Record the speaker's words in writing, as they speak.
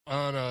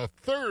on a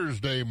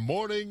Thursday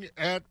morning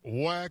at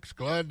Wax.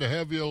 Glad to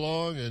have you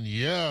along. And,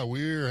 yeah,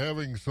 we're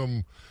having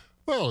some,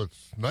 well,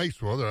 it's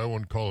nice weather. I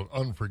wouldn't call it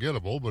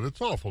unforgettable, but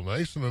it's awful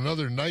nice. And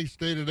another nice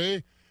day today.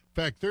 In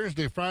fact,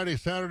 Thursday, Friday,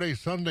 Saturday,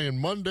 Sunday, and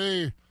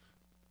Monday,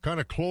 kind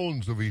of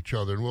clones of each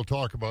other. And we'll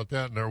talk about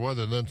that in our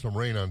weather and then some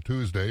rain on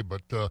Tuesday.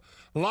 But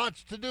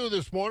lots to do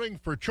this morning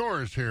for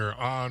chores here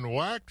on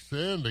Wax.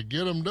 And to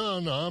get them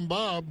done, I'm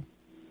Bob.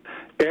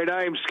 And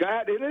I'm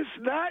Scott, and it's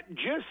not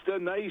just a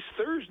nice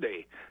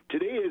Thursday.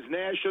 Today is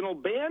National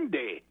Band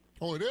Day.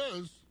 Oh, it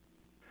is?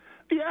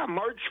 Yeah,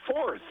 March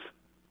 4th.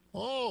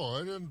 Oh,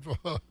 I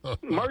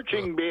didn't...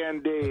 Marching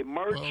Band Day,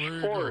 March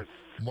 4th.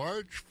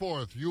 March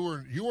 4th. You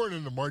weren't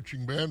in the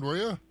marching band, were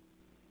you?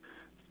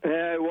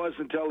 It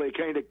wasn't until they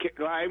kind of...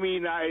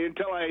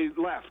 until I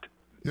left.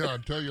 Yeah,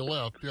 until you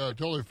left. Yeah,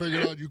 until they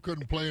figured out you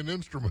couldn't play an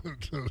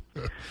instrument.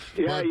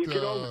 Yeah, but,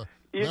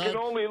 you can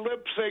only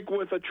lip sync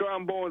with a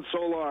trombone so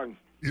long.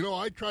 You know,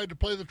 I tried to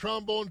play the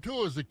trombone,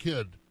 too, as a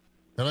kid.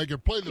 And I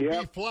could play the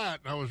B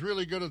flat, and I was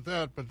really good at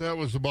that, but that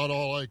was about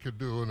all I could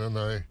do. And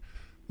then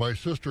my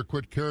sister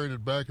quit carrying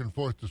it back and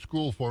forth to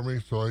school for me,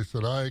 so I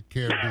said, I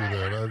can't do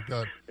that. I've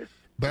got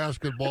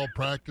basketball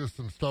practice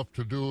and stuff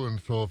to do, and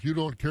so if you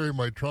don't carry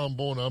my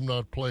trombone, I'm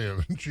not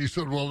playing. And she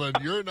said, well, then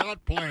you're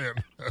not playing.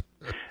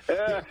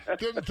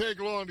 Didn't take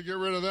long to get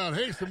rid of that.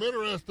 Hey, some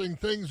interesting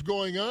things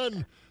going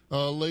on.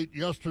 Late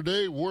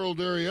yesterday,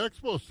 World Area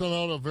Expo sent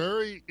out a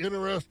very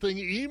interesting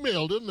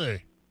email, didn't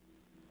they?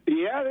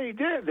 Yeah, they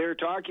did. They're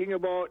talking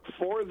about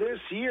for this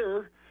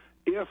year,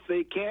 if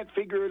they can't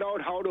figure it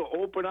out how to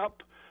open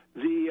up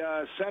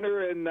the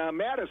center in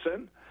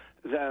Madison,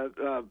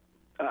 the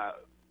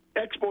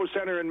Expo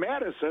Center in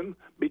Madison,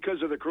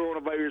 because of the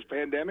coronavirus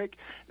pandemic,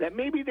 that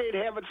maybe they'd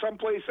have it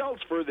someplace else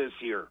for this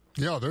year.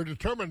 Yeah, they're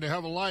determined to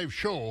have a live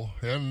show.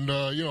 And,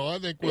 I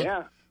think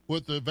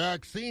with the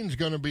vaccines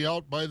going to be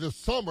out by this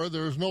summer,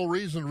 there's no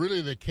reason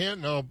really they can't.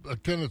 Now,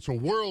 again, it's a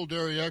World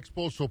Area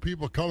Expo, so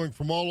people coming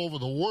from all over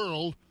the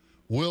world,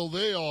 will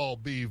they all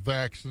be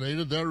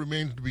vaccinated? That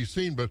remains to be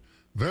seen, but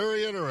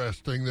very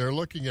interesting. They're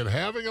looking at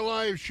having a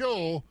live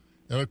show,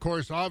 and, of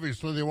course,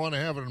 obviously they want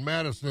to have it in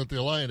Madison at the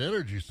Alliant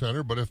Energy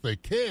Center, but if they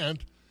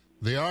can't,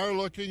 they are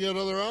looking at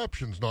other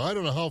options. Now, I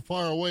don't know how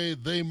far away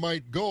they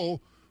might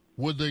go.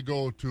 Would they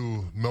go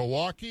to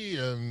Milwaukee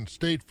and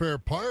State Fair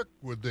Park?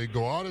 Would they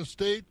go out of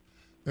state?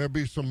 There'd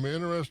be some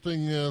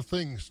interesting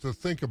things to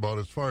think about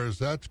as far as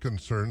that's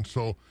concerned.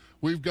 So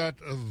we've got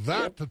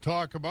that to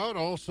talk about.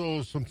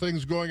 Also, some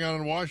things going on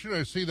in Washington.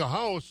 I see the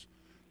House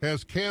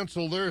has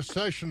canceled their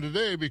session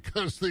today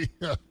because the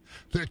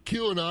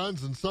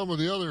QAnons and some of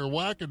the other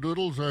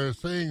wackadoodles are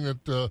saying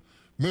that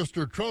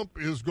Mr. Trump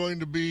is going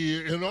to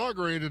be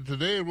inaugurated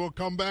today and will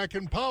come back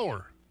in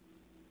power.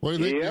 What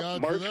do you think the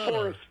odds March of that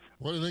 4th. are?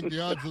 What do you think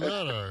the odds of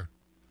that are?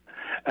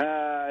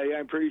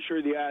 I'm pretty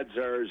sure the odds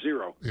are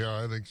 0.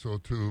 Yeah, I think so,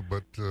 too.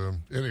 But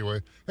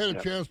anyway, had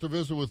a chance to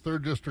visit with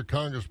 3rd District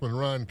Congressman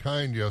Ron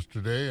Kind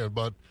yesterday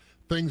about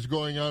things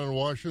going on in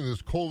Washington,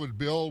 this COVID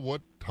bill,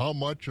 how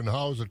much and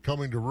how is it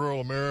coming to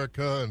rural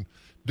America and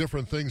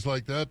different things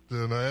like that.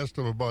 And I asked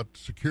him about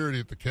security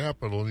at the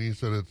Capitol, and he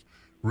said it's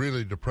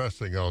really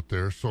depressing out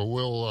there. So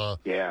we'll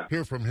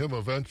hear from him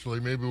eventually.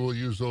 Maybe we'll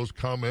use those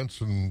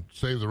comments and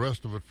save the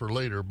rest of it for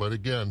later. But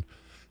again,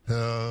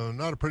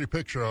 not a pretty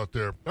picture out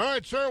there. All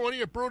right, sir, what do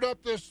you brewed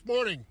up this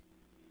morning?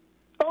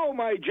 Oh,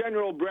 my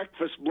General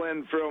Breakfast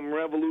blend from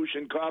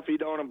Revolution Coffee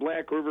down in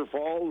Black River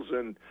Falls,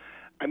 and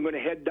I'm going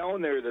to head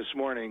down there this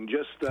morning.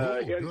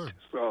 Good.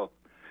 So,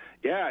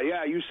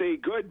 yeah, you say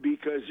good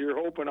because you're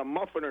hoping a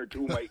muffin or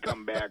two might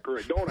come back or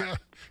a donut.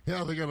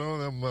 Yeah, they got one of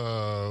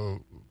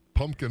them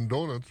pumpkin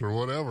donuts or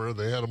whatever.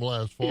 They had them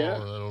last fall. Yeah. I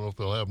don't know if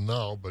they'll have them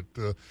now, but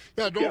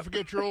don't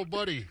forget your old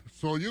buddy.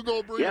 So you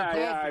go brew your coffee.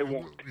 Yeah, I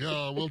won't.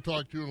 Yeah, we'll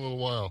talk to you in a little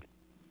while.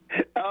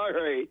 All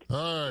right.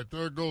 All right,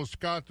 there goes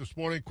Scott this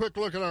morning. Quick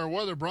look at our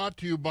weather brought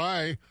to you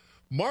by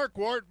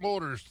Marquardt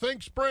Motors.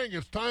 Think spring.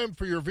 It's time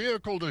for your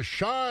vehicle to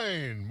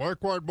shine.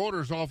 Marquardt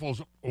Motors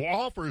offers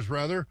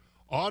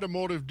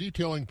automotive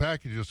detailing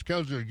packages.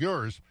 Schedule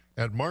yours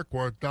at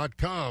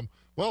marquardt.com.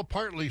 Well,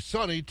 partly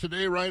sunny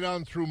today right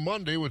on through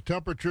Monday with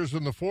temperatures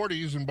in the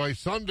 40s, and by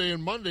Sunday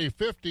and Monday,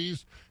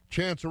 50s.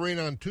 Chance of rain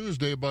on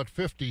Tuesday, about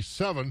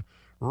 57.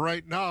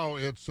 Right now,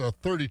 it's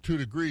 32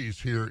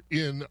 degrees here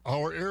in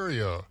our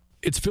area.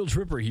 It's Phil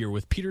Tripper here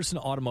with Peterson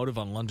Automotive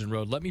on London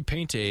Road. Let me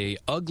paint a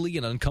ugly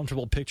and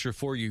uncomfortable picture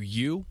for you.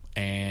 You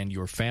and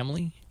your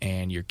family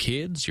and your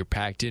kids, you're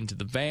packed into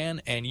the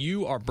van, and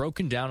you are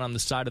broken down on the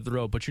side of the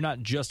road. But you're not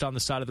just on the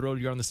side of the road.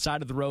 You're on the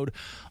side of the road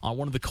on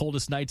one of the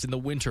coldest nights in the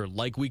winter,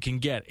 like we can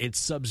get. It's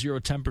sub-zero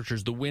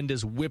temperatures. The wind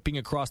is whipping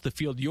across the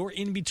field. You're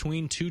in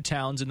between two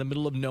towns in the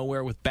middle of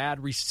nowhere with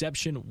bad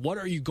reception. What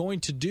are you going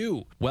to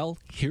do? Well,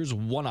 here's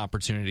one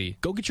opportunity.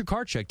 Go get your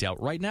car checked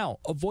out right now.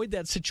 Avoid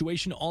that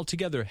situation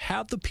altogether.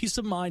 Have the peace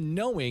of mind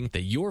knowing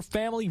that your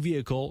family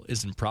vehicle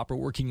is in proper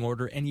working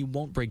order and you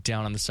won't break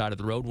down on the side of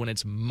the road when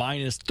it's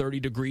minus 30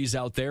 degrees. degrees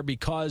out there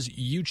because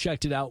you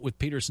checked it out with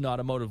Peterson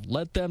Automotive.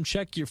 Let them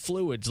check your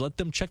fluids. Let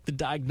them check the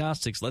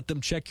diagnostics. Let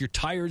them check your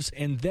tires.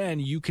 And then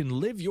you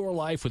can live your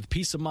life with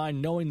peace of mind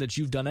knowing that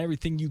you've done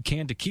everything you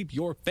can to keep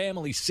your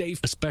family safe,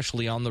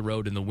 especially on the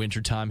road in the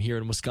wintertime here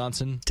in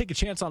Wisconsin. Take a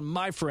chance on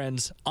my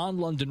friends on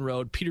London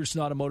Road,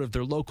 Peterson Automotive.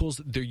 They're locals.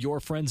 They're your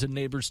friends and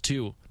neighbors,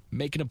 too.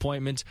 Make an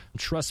appointment.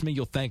 Trust me,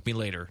 you'll thank me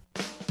later.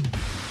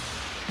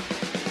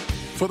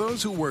 For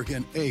those who work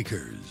in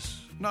acres,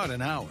 not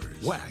in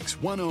hours, Wax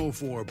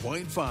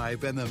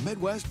 104.5 and the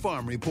Midwest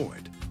Farm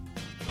Report.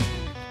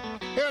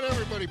 And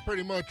everybody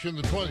pretty much in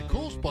the 20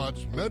 cool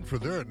spots.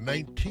 Medford, they're at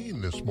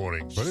 19 this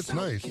morning, but it's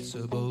nice.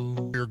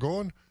 You're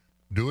going,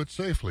 do it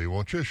safely,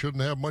 won't you?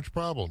 Shouldn't have much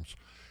problems.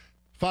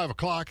 5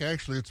 o'clock,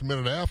 actually, it's a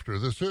minute after.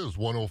 This is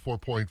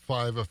 104.5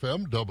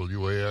 FM,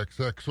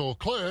 WAXX Eau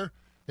Claire.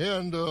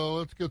 And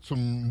let's get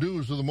some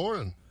news of the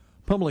morning.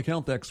 Public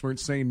health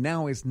experts say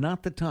now is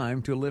not the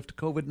time to lift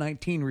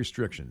COVID-19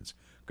 restrictions.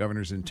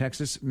 Governors in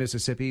Texas,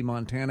 Mississippi,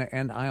 Montana,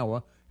 and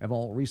Iowa have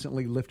all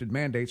recently lifted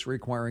mandates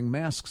requiring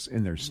masks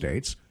in their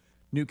states.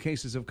 New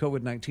cases of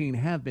COVID-19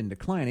 have been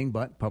declining,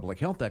 but public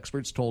health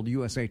experts told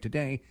USA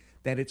Today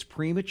that it's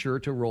premature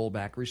to roll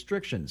back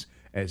restrictions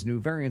as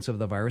new variants of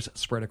the virus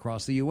spread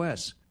across the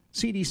U.S.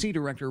 CDC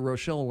Director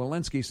Rochelle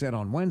Walensky said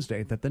on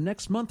Wednesday that the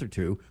next month or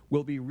two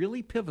will be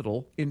really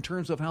pivotal in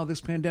terms of how this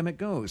pandemic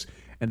goes,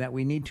 and that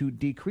we need to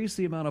decrease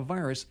the amount of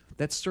virus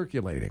that's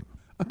circulating.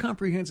 A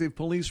comprehensive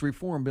police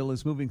reform bill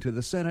is moving to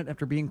the Senate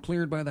after being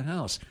cleared by the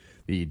House.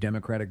 The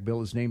Democratic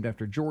bill is named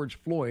after George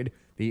Floyd,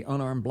 the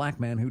unarmed black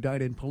man who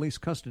died in police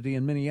custody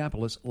in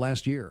Minneapolis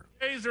last year.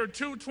 The yeas are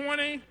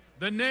 220,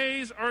 the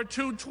nays are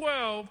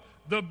 212.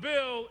 The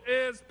bill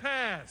is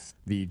passed.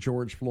 The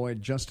George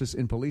Floyd Justice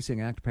in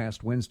Policing Act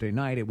passed Wednesday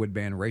night. It would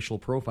ban racial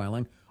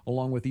profiling,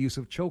 along with the use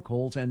of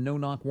chokeholds and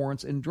no-knock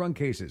warrants in drug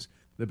cases.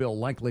 The bill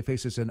likely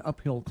faces an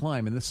uphill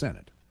climb in the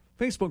Senate.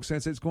 Facebook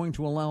says it's going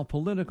to allow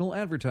political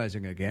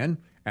advertising again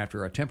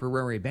after a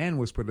temporary ban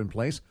was put in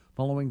place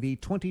following the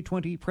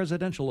 2020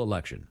 presidential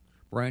election.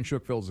 Brian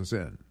Shook fills us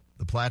in.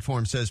 The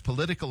platform says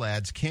political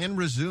ads can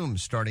resume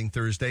starting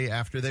Thursday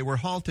after they were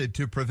halted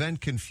to prevent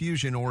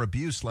confusion or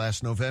abuse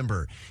last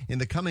November. In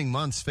the coming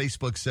months,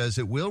 Facebook says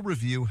it will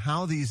review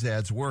how these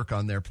ads work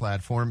on their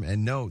platform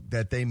and note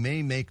that they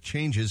may make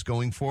changes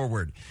going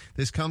forward.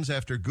 This comes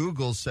after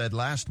Google said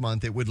last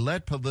month it would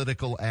let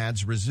political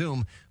ads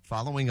resume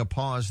following a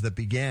pause that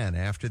began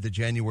after the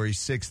January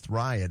 6th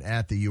riot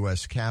at the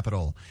U.S.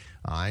 Capitol.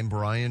 I'm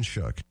Brian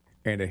Shook.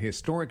 And a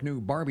historic new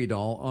Barbie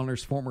doll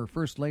honors former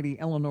First Lady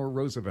Eleanor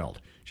Roosevelt.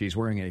 She's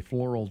wearing a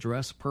floral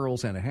dress,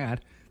 pearls, and a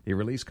hat. The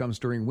release comes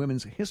during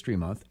Women's History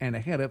Month and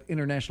ahead of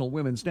International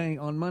Women's Day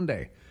on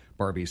Monday.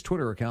 Barbie's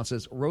Twitter account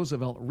says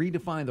Roosevelt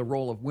redefined the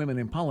role of women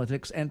in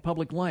politics and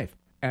public life,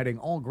 adding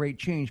all great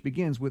change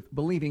begins with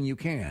believing you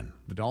can.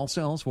 The doll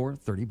sells for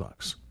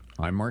 $30.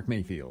 I'm Mark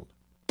Mayfield.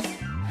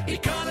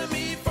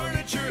 Economy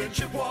Furniture in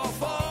Chippewa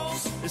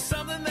Falls is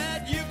something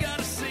that you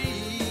gotta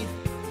see.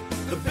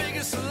 The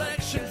biggest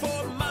selection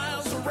for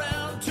miles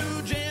around,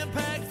 2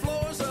 jam-packed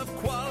floors of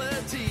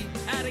quality.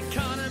 At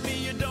Economy,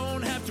 you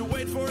don't have to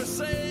wait for a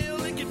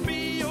sale. It can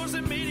be yours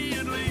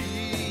immediately.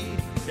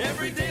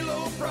 Everyday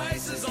low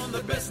prices on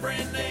the best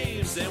brand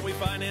names, and we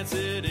finance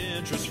it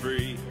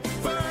interest-free.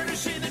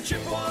 Furnishing the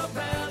Chippewa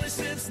Valley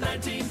since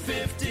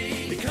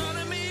 1950.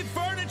 Economy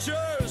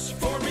Furniture's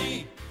for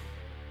me.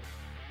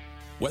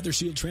 Weather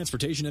Shield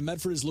Transportation in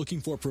Medford is looking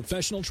for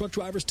professional truck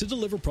drivers to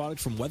deliver product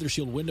from Weather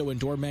Shield window and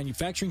door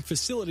manufacturing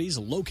facilities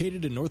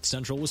located in north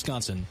central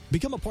Wisconsin.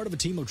 Become a part of a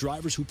team of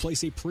drivers who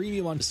place a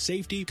premium on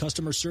safety,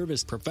 customer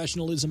service,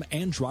 professionalism,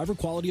 and driver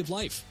quality of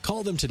life.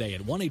 Call them today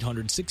at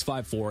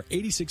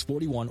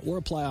 1-800-654-8641 or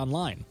apply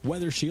online.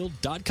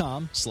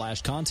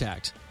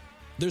 weathershield.com/contact.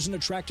 There's an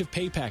attractive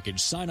pay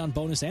package, sign-on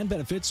bonus and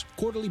benefits,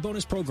 quarterly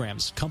bonus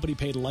programs,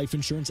 company-paid life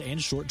insurance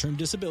and short-term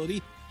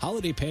disability,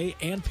 holiday pay,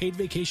 and paid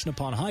vacation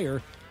upon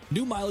hire,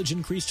 new mileage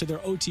increase to their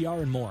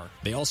OTR, and more.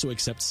 They also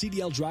accept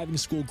CDL driving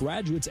school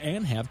graduates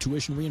and have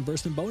tuition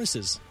reimbursement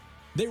bonuses.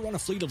 They run a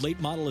fleet of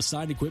late-model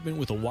assigned equipment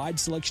with a wide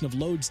selection of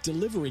loads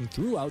delivering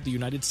throughout the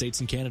United States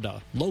and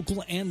Canada.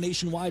 Local and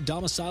nationwide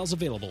domiciles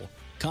available.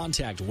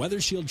 Contact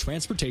Weather Shield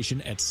Transportation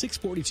at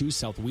 642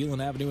 South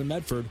Wheelan Avenue in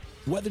Medford,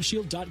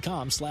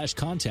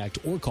 weathershield.com/contact,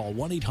 or call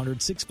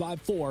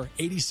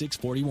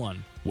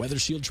 1-800-654-8641. Weather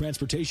Shield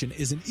Transportation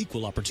is an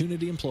equal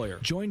opportunity employer.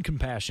 Join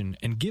compassion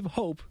and give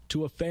hope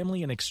to a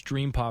family in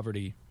extreme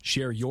poverty.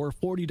 Share your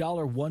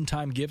 $40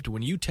 one-time gift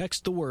when you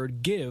text the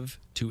word GIVE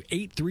to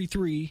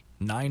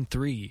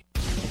 83393.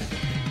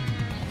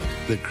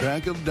 The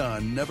crack of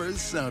dawn never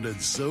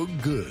sounded so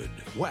good.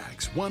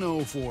 Wax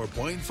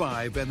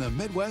 104.5 and the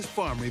Midwest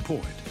Farm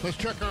Report. Let's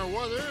check our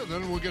weather,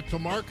 then we'll get to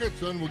markets,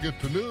 then we'll get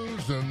to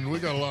news, and we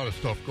got a lot of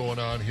stuff going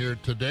on here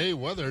today.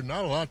 Weather,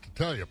 not a lot to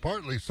tell you.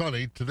 Partly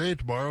sunny today,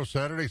 tomorrow,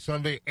 Saturday,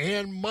 Sunday,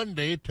 and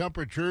Monday.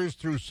 Temperatures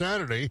through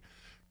Saturday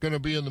going to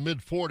be in the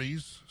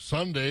mid-40s.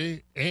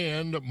 Sunday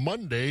and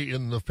Monday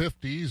in the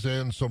 50s,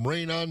 and some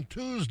rain on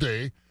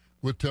Tuesday.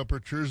 with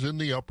temperatures in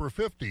the upper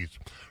 50s.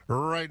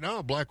 Right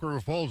now, Black River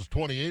Falls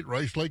 28,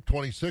 Rice Lake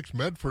 26,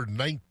 Medford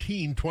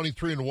 19,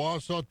 23 in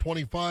Wausau,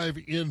 25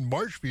 in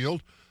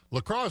Marshfield,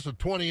 La Crosse at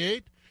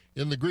 28.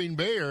 In the Green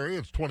Bay area,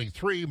 it's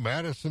 23.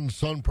 Madison,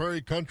 Sun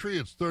Prairie Country,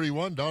 it's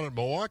 31. Down at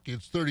Milwaukee,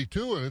 it's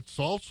 32. And it's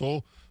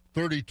also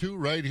 32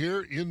 right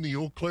here in the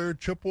Eau Claire,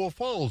 Chippewa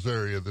Falls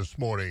area this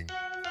morning.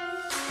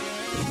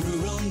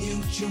 Rural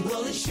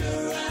Mutual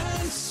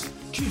Insurance,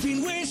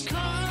 keeping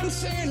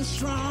Wisconsin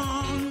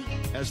strong.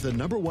 As the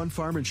 #1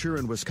 farm insurer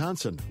in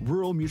Wisconsin,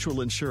 Rural Mutual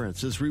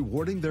Insurance is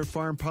rewarding their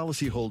farm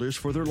policyholders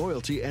for their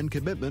loyalty and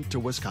commitment to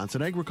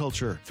Wisconsin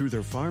agriculture through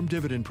their Farm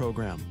Dividend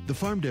program. The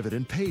Farm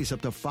Dividend pays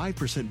up to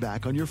 5%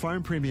 back on your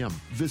farm premium.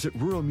 Visit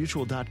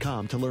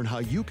ruralmutual.com to learn how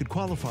you could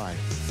qualify.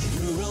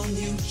 Rural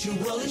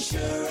Mutual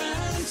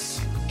Insurance,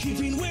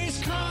 keeping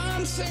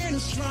Wisconsin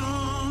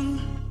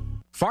strong.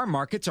 Farm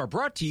markets are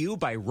brought to you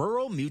by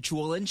Rural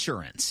Mutual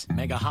Insurance.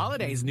 Mega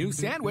Holidays new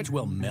sandwich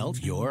will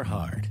melt your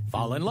heart.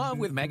 Fall in love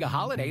with Mega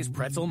Holidays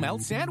pretzel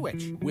melt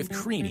sandwich with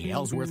creamy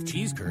Ellsworth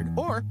cheese curd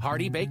or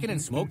hearty bacon and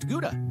smoked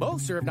Gouda,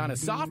 both served on a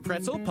soft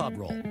pretzel pub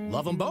roll.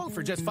 Love them both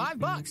for just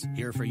 $5.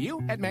 Here for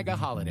you at Mega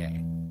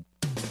Holiday.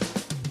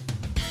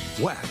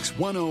 Wax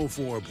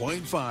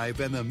 104.5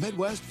 and the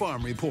Midwest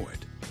Farm Report.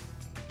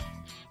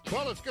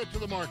 Well, let's get to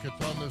the markets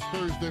on this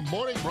Thursday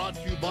morning, brought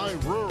to you by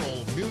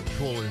Rural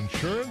Mutual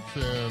Insurance.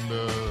 And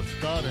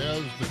Scott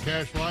has the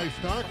cash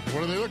livestock. What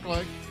do they look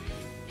like?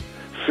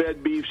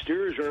 Fed beef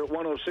steers are at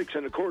 106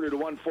 1/4 to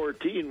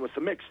 114, with the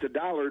mixed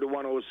 $1 to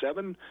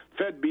 107.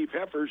 Fed beef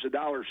heifers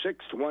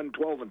 $1.06 to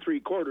 112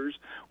 3/4,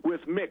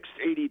 with mixed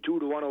 82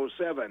 to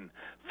 107.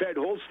 Fed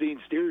Holstein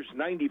steers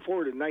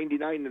 94 to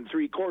 99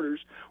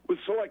 3/4, with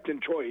select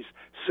and choice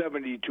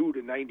 72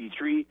 to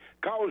 93.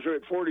 Cows are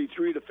at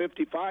 43 to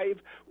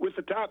 55, with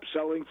the top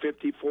selling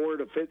 54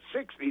 to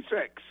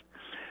 66.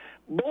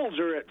 Bulls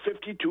are at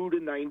 52 to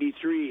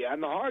 93. On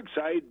the hog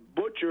side,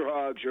 butcher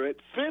hogs are at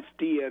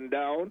 50 and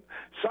down.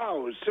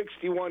 Sows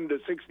 61 to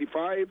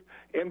 65,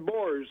 and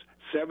boars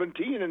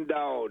 17 and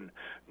down.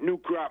 New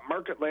crop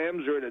market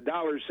lambs are at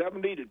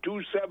 $1.70 to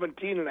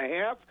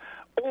 $2.17.5.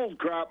 Old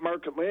crop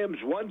market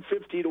lambs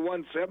 $1.50 to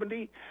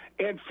 $1.70,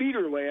 and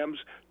feeder lambs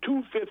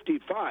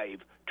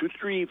 $2.55 to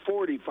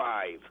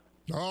 $3.45.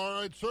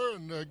 All right, sir,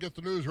 and get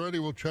the news ready.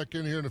 We'll check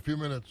in here in a few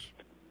minutes.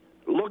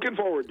 Looking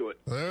forward to it.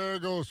 There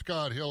goes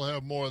Scott. He'll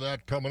have more of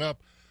that coming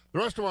up. The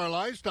rest of our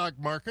livestock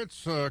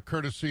markets,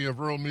 courtesy of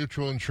Rural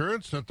Mutual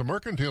Insurance at the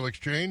Mercantile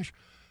Exchange.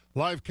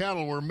 Live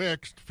cattle were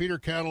mixed. Feeder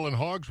cattle and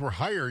hogs were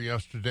higher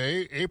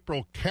yesterday.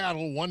 April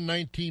cattle,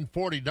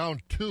 119.40,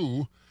 down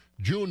 2.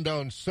 June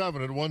down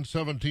 7 at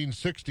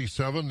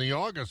 117.67. The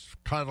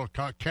August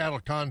cattle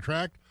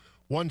contract,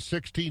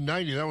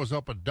 116.90. That was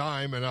up a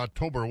dime. And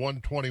October,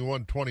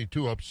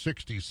 121.22, up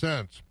 60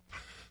 cents.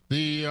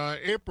 The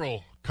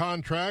April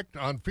contract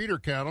on feeder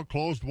cattle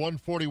closed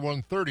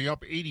 141.30,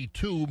 up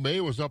 82.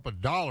 May was up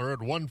 $1 at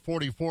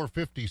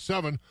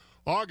 144.57.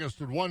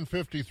 August at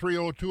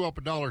 153.02, up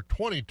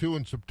 $1.22.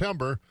 In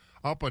September,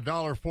 up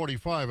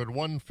 $1.45 at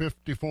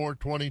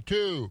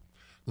 154.22.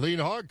 Lean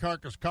hog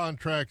carcass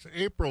contracts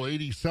April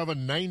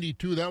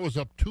 87.92. That was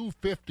up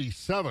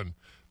 2.57.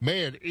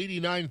 May at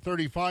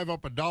 89.35,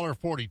 up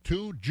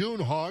 $1.42.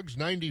 June hogs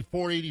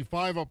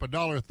 94.85, up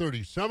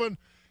 $1.37.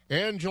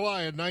 And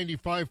July at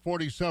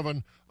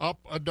 95.47,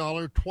 up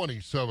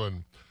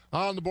 $1.27.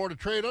 On the Board of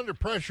Trade, under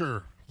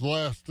pressure the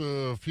last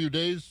few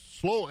days,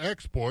 slow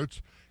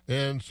exports,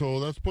 and so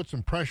that's put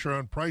some pressure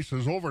on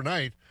prices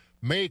overnight.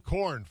 May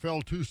corn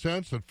fell 2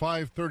 cents at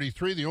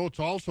 5.33. The oats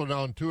also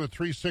down 2 at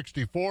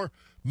 3.64.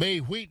 May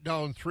wheat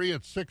down 3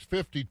 at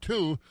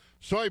 6.52.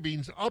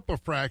 Soybeans up a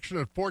fraction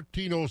at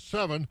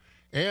 14.07,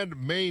 and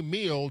May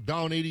meal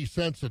down 80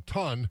 cents a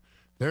ton.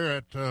 They're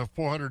at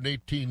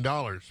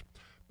 $418.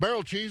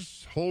 Barrel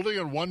cheese holding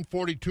at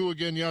 142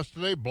 again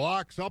yesterday.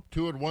 Blocks up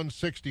 2 at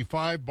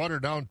 165. Butter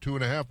down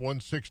 2.5,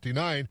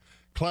 169.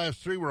 Class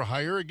 3 were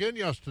higher again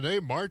yesterday.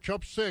 March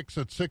up 6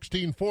 at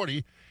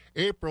 1640.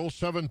 April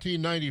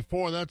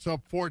 1794. That's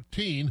up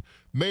 14.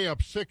 May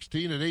up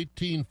 16 at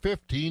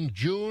 1815.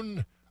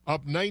 June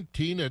up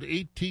 19 at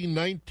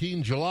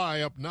 1819.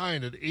 July up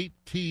 9 at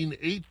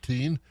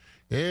 1818.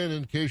 And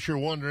in case you're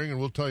wondering, and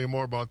we'll tell you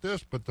more about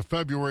this, but the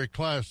February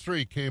Class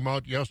 3 came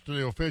out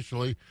yesterday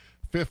officially.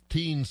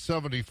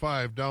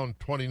 15.75, down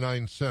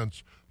 29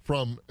 cents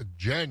from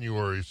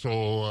January.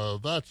 So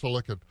that's a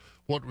look at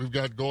what we've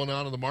got going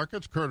on in the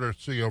markets,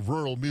 courtesy of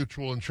Rural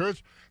Mutual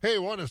Insurance. Hey, I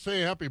want to say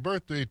happy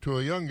birthday to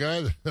a young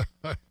guy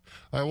that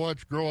I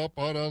watched grow up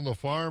out on the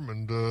farm,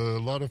 and a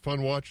lot of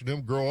fun watching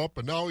him grow up,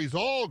 and now he's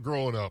all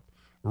grown up.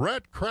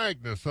 Rhett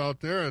Cragness out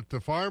there at the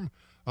farm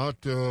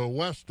out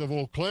west of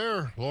Eau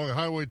Claire along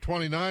Highway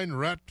 29.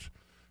 Rhett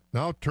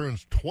now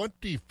turns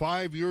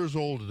 25 years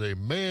old today.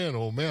 Man,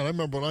 oh man, I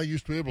remember when I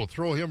used to be able to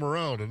throw him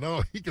around, and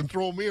now he can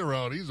throw me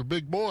around. He's a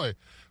big boy.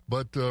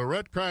 But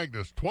Rhett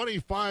Cragness,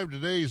 25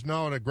 today. He's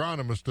now an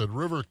agronomist at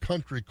River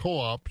Country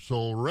Co-op.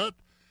 So, Rhett,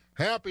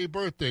 happy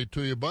birthday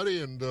to you,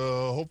 buddy, and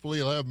hopefully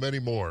you'll have many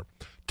more.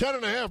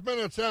 10.5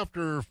 minutes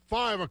after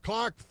 5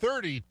 o'clock,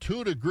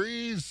 32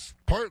 degrees,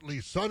 partly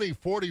sunny,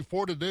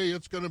 44 today.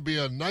 It's going to be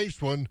a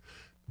nice one.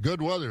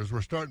 Good weather as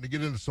we're starting to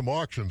get into some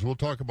auctions. We'll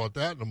talk about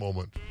that in a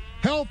moment.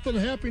 Health and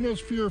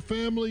happiness for your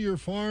family, your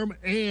farm,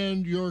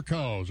 and your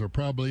cows are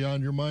probably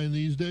on your mind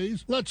these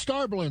days. Let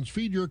Star Blends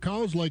feed your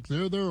cows like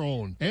they're their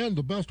own. And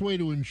the best way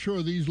to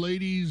ensure these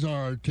ladies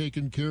are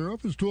taken care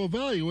of is to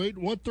evaluate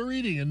what they're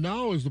eating. And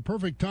now is the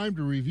perfect time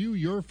to review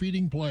your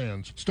feeding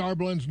plans. Star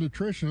Blends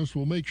nutritionists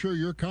will make sure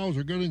your cows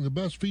are getting the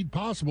best feed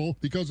possible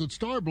because at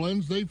Star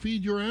Blends, they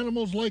feed your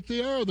animals like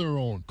they are their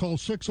own. Call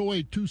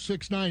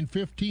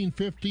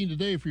 608-269-1515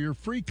 today for your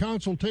free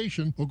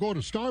consultation, or go to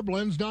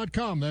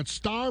starblends.com. That's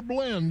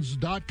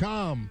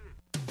starblends.com.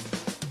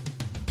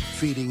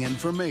 Feeding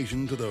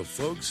information to the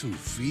folks who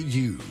feed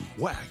you.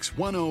 Wax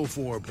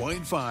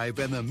 104.5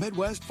 and the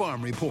Midwest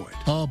Farm Report.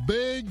 A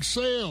big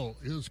sale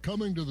is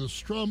coming to the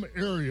Strum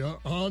area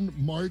on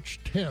March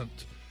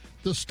 10th.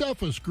 The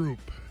Steffes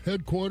Group,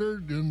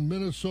 headquartered in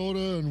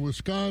Minnesota and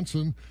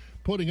Wisconsin,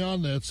 putting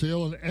on that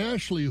sale, and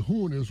Ashley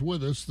Hoon is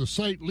with us, the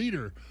site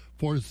leader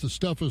for the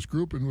Steffes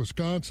Group in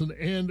Wisconsin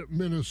and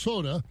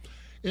Minnesota.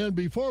 And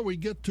before we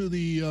get to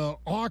the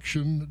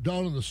auction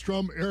down in the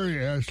Strum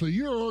area, Ashley,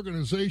 your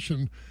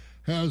organization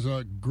has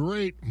a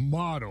great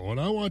motto,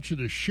 and I want you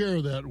to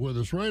share that with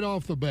us right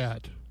off the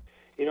bat.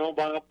 You know,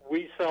 Bob,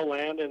 we sell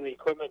land and the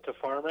equipment to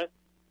farm it,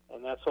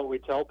 and that's what we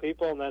tell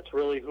people, and that's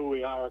really who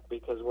we are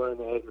because we're in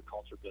the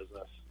agriculture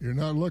business. You're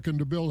not looking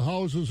to build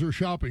houses or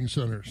shopping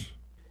centers.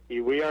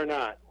 We are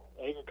not.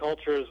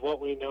 Agriculture is what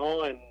we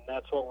know, and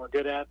that's what we're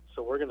good at,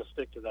 so we're going to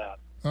stick to that.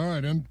 All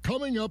right, and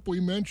coming up,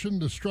 we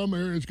mentioned the Strum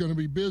area is going to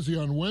be busy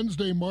on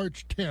Wednesday,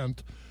 March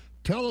 10th.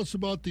 Tell us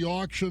about the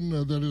auction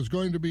that is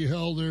going to be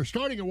held there,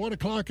 starting at 1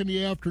 o'clock in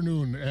the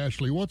afternoon,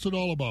 Ashley. What's it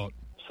all about?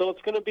 So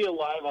it's going to be a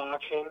live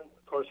auction.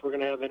 Of course, we're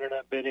going to have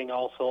internet bidding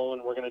also,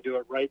 and we're going to do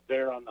it right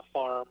there on the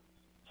farm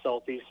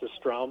southeast of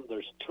Strum.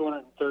 There's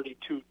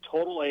 232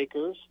 total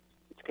acres.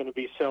 It's going to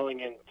be selling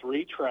in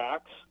 3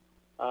 tracts.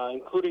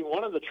 Including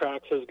one of the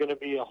tracks is going to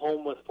be a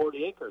home with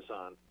 40 acres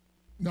on.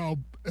 Now,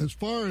 as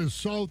far as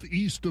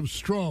southeast of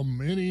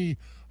Strum, any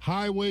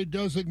highway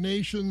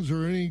designations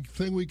or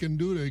anything we can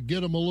do to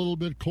get them a little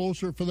bit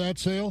closer for that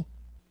sale?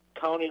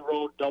 County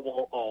Road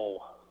 00.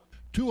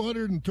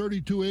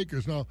 232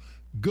 acres. Now,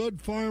 good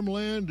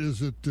farmland,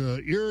 is it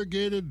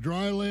irrigated,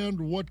 dry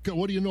land? What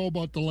do you know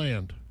about the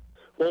land?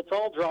 Well, it's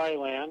all dry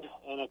land,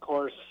 and of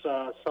course,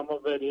 some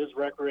of it is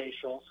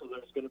recreational, so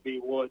there's going to be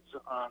woods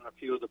on a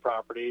few of the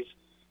properties.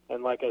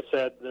 And like I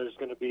said, there's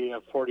going to be a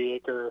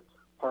 40-acre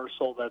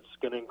parcel that's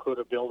going to include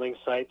a building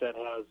site that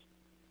has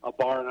a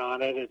barn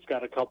on it. It's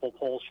got a couple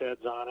pole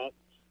sheds on it.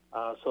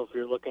 So if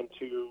you're looking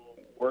to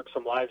work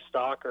some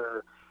livestock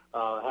or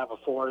have a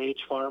 4-H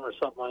farm or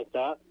something like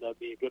that, that'd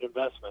be a good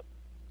investment.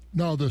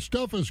 Now, the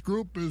Steffes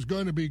Group is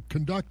going to be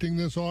conducting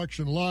this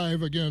auction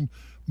live, again,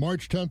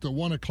 March 10th at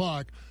 1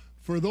 o'clock.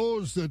 For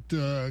those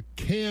that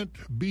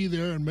can't be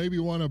there and maybe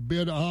want to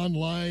bid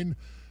online,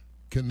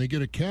 can they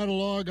get a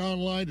catalog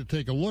online to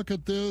take a look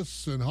at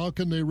this? And how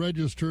can they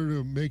register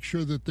to make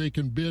sure that they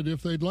can bid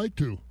if they'd like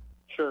to?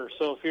 Sure.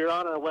 So if you're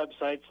on our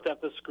website,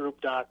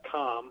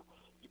 steffesgroup.com,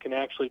 you can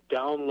actually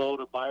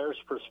download a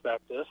buyer's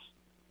prospectus,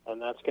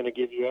 and that's going to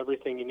give you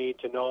everything you need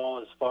to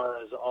know as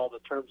far as all the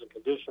terms and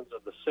conditions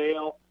of the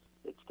sale.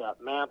 It's got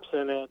maps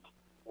in it.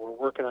 We're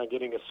working on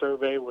getting a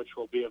survey, which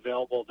will be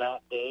available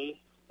that day.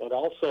 And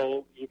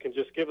also, you can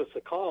just give us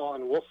a call,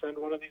 and we'll send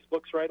one of these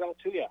books right out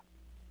to you.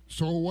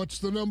 So what's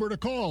the number to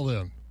call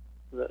then?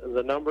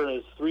 The number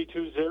is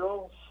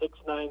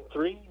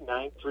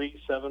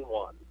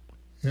 320-693-9371.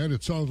 And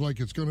it sounds like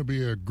it's going to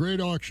be a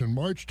great auction,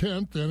 March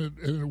 10th, and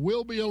it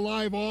will be a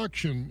live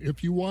auction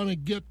if you want to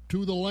get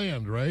to the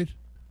land, right?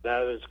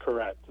 That is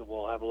correct.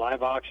 We'll have a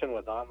live auction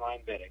with online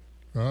bidding.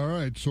 All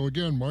right. So,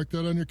 again, mark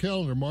that on your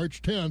calendar,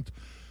 March 10th,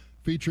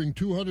 featuring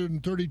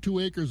 232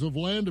 acres of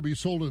land to be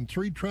sold in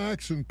 3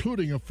 tracts,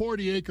 including a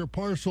 40-acre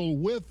parcel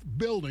with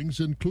buildings,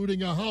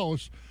 including a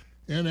house.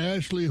 And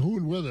Ashley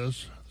Hoon with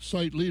us,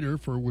 site leader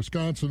for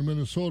Wisconsin and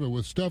Minnesota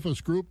with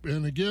Steffes Group.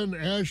 And again,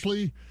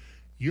 Ashley,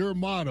 your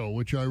motto,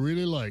 which I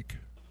really like.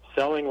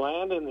 Selling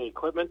land and the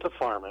equipment to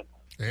farm it.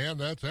 And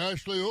that's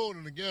Ashley Hoon.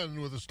 And again,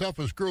 with the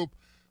Steffes Group,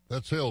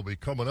 that sale will be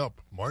coming up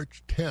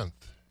March 10th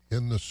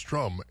in the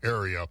Strum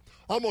area.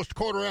 Almost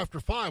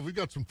 5:15. We've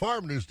got some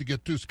farm news to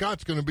get to.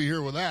 Scott's going to be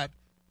here with that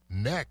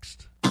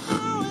next.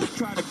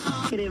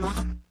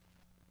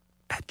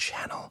 At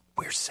Channel,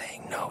 we're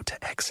saying no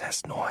to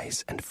excess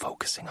noise and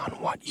focusing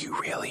on what you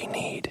really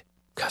need.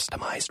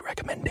 Customized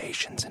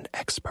recommendations and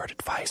expert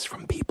advice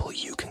from people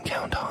you can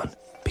count on.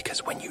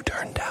 Because when you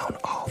turn down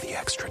all the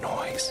extra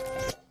noise,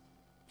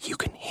 you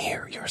can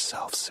hear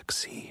yourself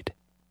succeed.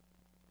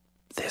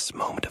 This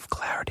moment of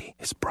clarity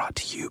is brought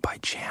to you by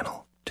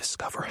Channel.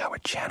 Discover how a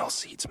Channel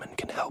seedsman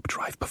can help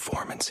drive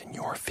performance in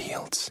your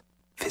fields.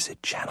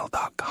 Visit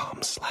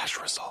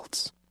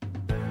channel.com/results.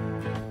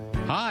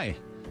 Hi.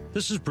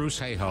 This is Bruce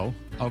Hayhoe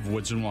of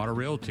Woods & Water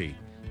Realty.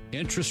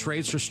 Interest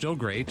rates are still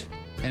great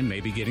and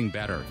maybe getting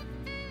better.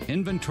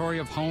 Inventory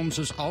of homes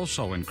is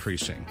also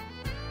increasing.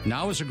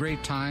 Now is a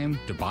great time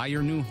to buy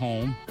your new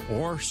home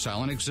or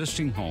sell an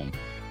existing home.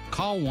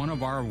 Call one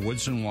of our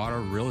Woods & Water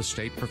real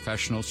estate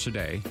professionals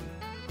today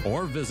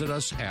or visit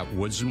us at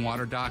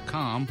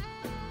woodsandwater.com.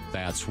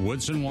 That's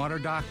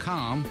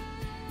woodsandwater.com,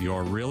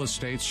 your real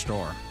estate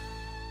store.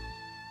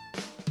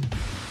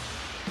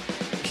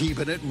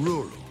 Keeping it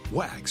rural.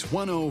 Wax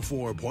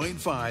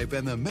 104.5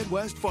 and the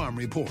Midwest Farm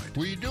Report.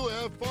 We do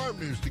have farm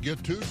news to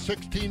get to,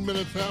 16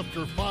 minutes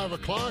after 5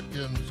 o'clock,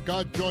 and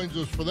Scott joins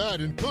us for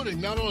that,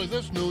 including not only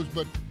this news,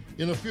 but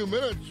in a few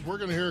minutes, we're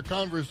going to hear a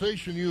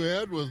conversation you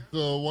had with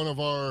one of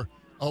our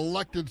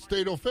elected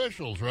state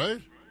officials,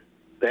 right?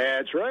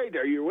 That's right.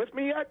 Are you with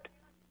me yet?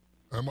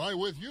 Am I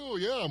with you?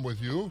 Yeah, I'm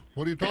with you.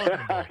 What are you talking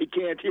about? I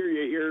can't hear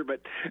you here, but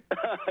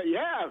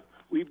yeah,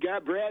 we've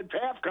got Brad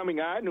Pfaff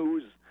coming on,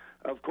 who's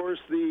of course,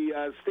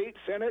 the State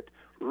Senate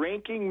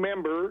ranking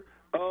member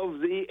of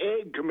the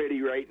Ag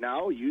Committee right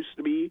now. He used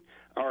to be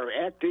our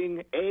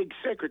acting Ag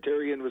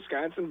Secretary in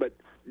Wisconsin, but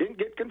didn't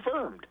get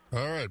confirmed.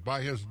 All right,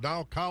 by his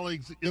now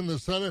colleagues in the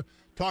Senate,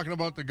 talking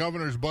about the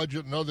governor's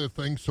budget and other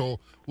things, so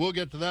we'll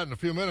get to that in a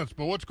few minutes.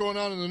 But what's going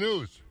on in the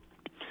news?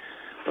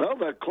 Well,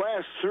 the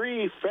Class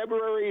 3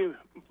 February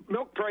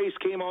milk price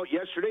came out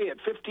yesterday at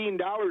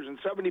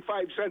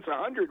 $15.75 a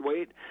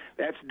hundredweight.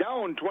 That's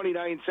down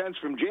 29 cents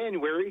from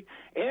January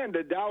and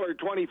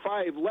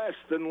 $1.25 less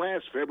than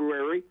last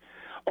February.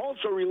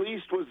 Also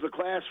released was the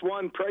Class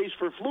 1 price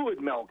for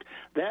fluid milk.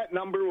 That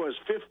number was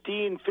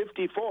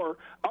 $15.54,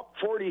 up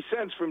 40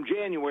 cents from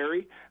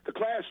January. The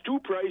Class 2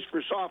 price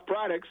for soft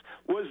products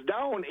was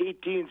down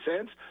 18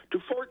 cents to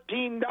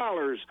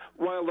 $14,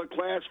 while the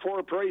Class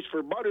 4 price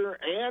for butter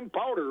and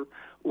powder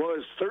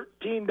was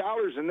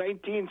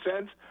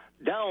 $13.19,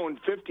 down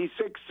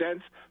 56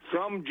 cents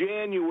from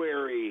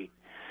January.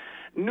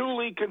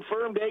 Newly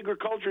confirmed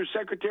Agriculture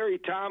Secretary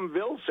Tom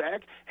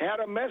Vilsack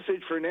had a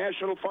message for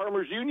National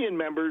Farmers Union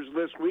members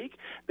this week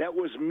that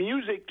was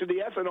music to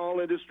the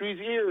ethanol industry's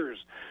ears.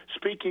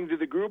 Speaking to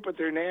the group at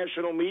their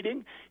national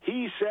meeting,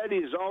 he said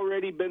he's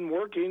already been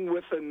working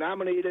with the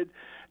nominated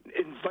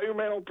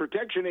Environmental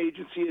Protection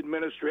Agency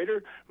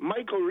Administrator,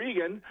 Michael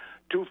Regan,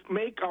 to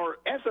make our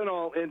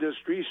ethanol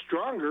industry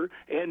stronger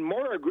and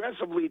more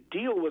aggressively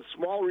deal with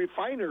small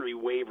refinery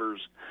waivers.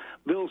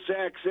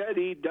 Vilsack said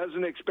he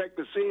doesn't expect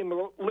the same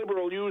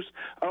liberal use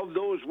of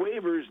those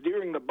waivers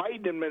during the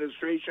Biden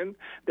administration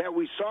that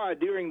we saw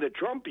during the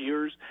Trump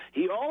years.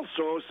 He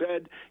also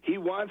said he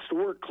wants to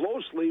work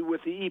closely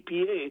with the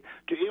EPA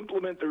to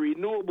implement the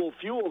renewable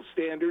fuel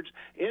standards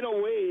in a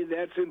way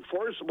that's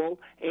enforceable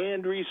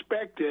and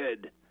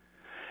respected.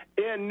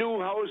 And new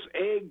House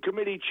Ag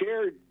Committee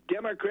Chair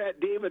Democrat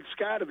David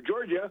Scott of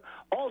Georgia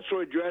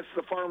also addressed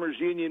the Farmers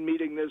Union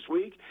meeting this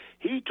week.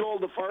 He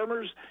told the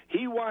farmers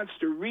he wants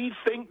to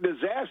rethink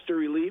disaster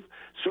relief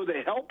so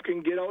the help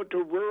can get out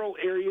to rural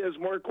areas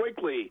more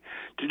quickly.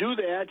 To do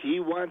that, he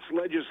wants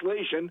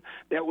legislation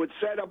that would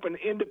set up an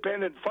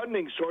independent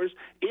funding source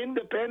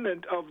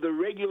independent of the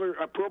regular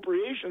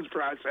appropriations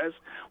process,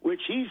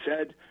 which he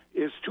said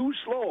is too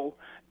slow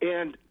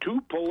and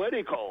too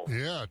political.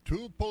 Yeah,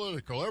 too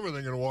political.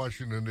 Everything in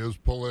Washington is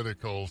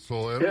political.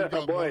 So yeah,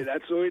 boy,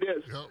 that's the way it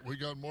is. Yeah, we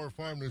got more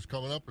farm news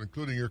coming up,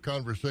 including your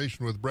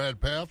conversation with Brad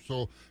Pfaff.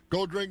 So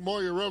go drink more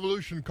of your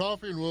Revolution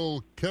coffee, and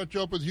we'll catch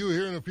up with you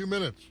here in a few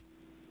minutes.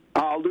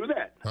 I'll do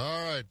that.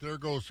 All right, there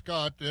goes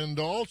Scott. And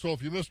also,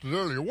 if you missed it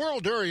earlier,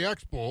 World Dairy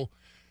Expo,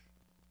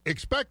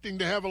 expecting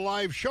to have a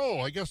live show.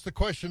 I guess the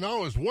question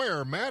now is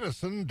where?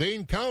 Madison,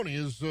 Dane County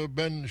has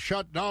been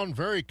shut down,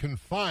 very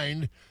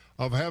confined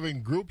of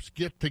having groups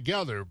get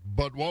together.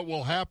 But what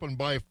will happen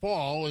by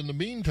fall? In the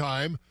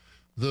meantime,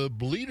 the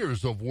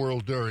leaders of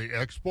World Dairy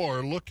Expo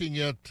are looking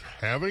at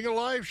having a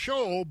live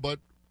show, but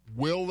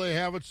will they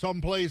have it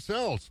someplace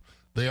else?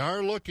 They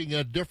are looking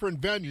at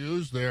different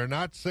venues. They are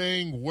not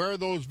saying where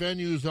those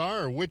venues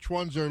are or which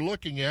ones they're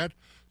looking at,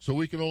 so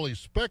we can only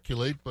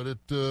speculate, but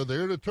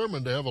they're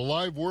determined to have a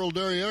live World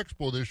Dairy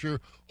Expo this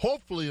year,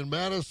 hopefully in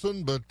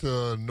Madison, but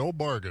no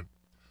bargain.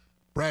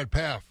 Brad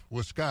Pfaff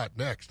with Scott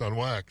next on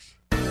Wax.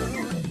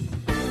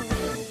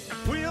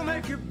 We'll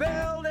make your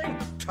building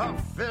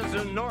tough as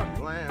a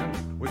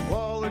Northland with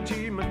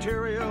quality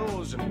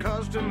materials and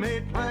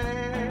custom-made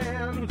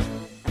plans.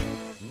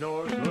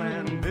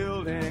 Northland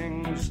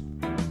Buildings,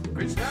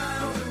 great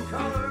styles and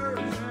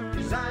colors,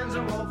 designs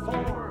of all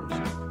forms.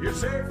 You're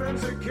safe and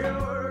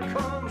secure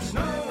come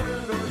snow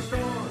and or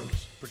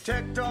storms.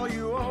 Protect all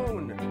you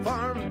own,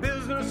 farm,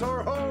 business,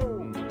 or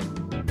home.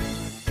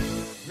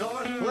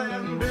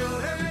 Northland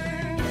Buildings.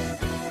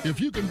 If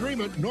you can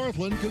dream it,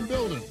 Northland can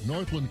build it.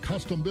 Northland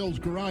custom builds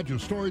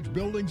garages, storage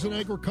buildings, and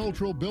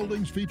agricultural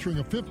buildings featuring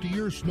a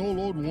 50-year snow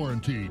load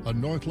warranty. A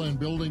Northland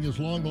building is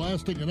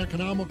long-lasting and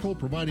economical,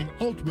 providing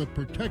ultimate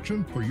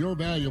protection for your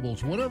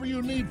valuables. Whatever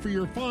you need for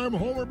your farm,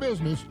 home, or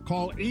business,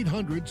 call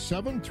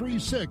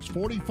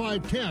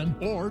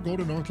 800-736-4510 or go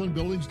to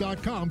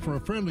northlandbuildings.com for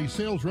a friendly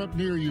sales rep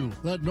near you.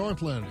 Let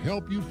Northland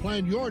help you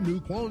plan your new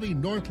quality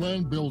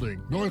Northland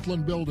building.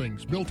 Northland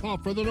Buildings, built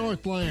up for the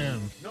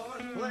Northland.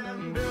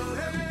 Northland Building.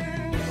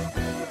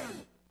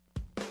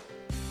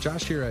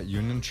 Josh here at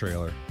Union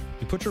Trailer.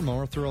 You put your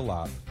mower through a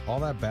lot. All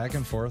that back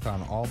and forth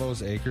on all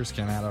those acres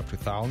can add up to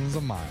thousands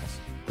of miles.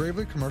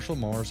 Gravely commercial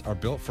mowers are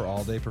built for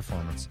all-day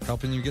performance,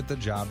 helping you get the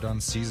job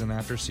done season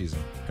after season.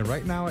 And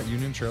right now at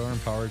Union Trailer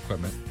and Power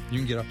Equipment, you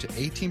can get up to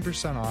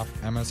 18% off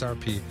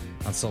MSRP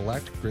on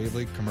select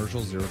Gravely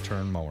commercial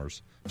zero-turn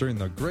mowers during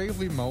the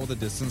Gravely Mow the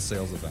Distance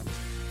sales event.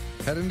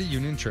 Head into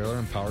Union Trailer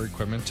and Power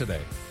Equipment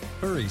today.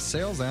 Hurry,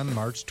 sales end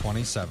March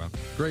 27th.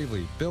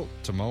 Gravely, built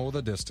to mow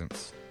the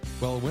distance.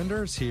 Well,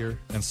 winter is here,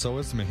 and so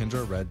is the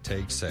Mahindra Red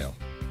Tag sale.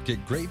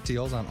 Get great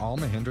deals on all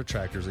Mahindra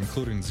tractors,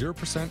 including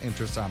 0%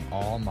 interest on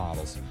all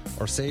models,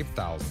 or save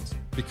thousands,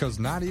 because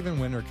not even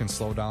winter can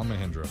slow down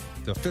Mahindra,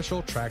 the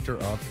official tractor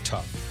of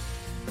tough.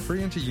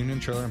 Hurry into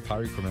Union Trailer and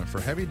Power Equipment for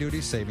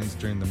heavy-duty savings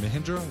during the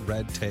Mahindra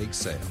Red Tag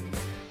sale.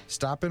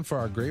 Stop in for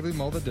our Gravely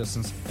Mow the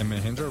Distance and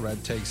Mahindra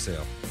Red Tag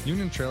sale.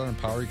 Union Trailer and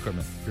Power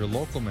Equipment, your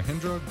local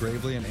Mahindra,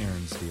 Gravely, and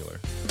Aaron's dealer.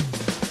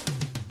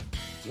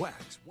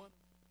 Wax.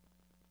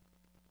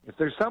 If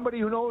there's somebody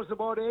who knows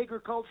about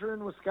agriculture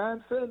in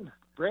Wisconsin,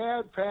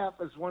 Brad Pfaff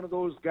is one of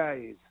those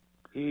guys.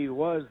 He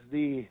was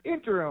the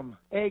interim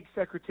ag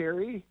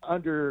secretary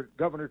under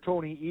Governor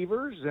Tony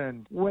Evers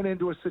and went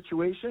into a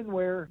situation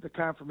where the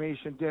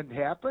confirmation didn't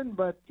happen,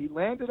 but he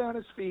landed on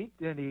his feet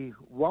and he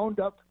wound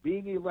up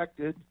being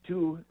elected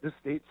to the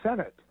state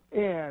Senate.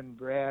 And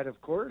Brad,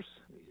 of course,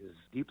 is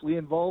deeply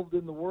involved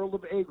in the world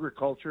of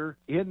agriculture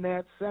in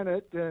that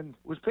Senate and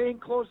was paying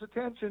close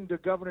attention to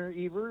Governor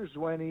Evers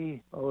when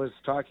he was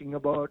talking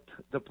about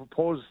the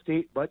proposed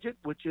state budget,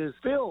 which is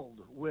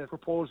filled with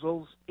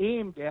proposals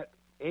aimed at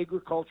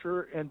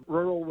agriculture and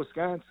rural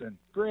Wisconsin.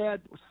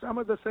 Brad, some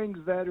of the things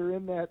that are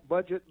in that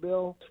budget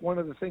bill, one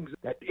of the things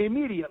that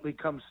immediately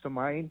comes to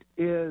mind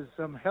is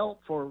some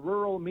help for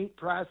rural meat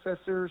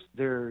processors.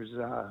 There's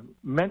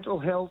mental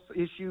health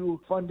issue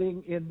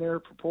funding in there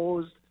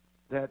proposed.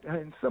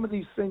 And some of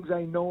these things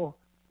I know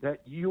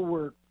that you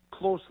were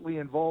closely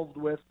involved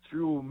with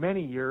through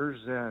many years,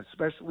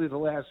 especially the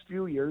last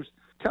few years.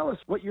 Tell us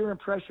what your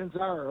impressions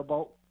are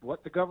about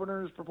what the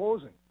governor is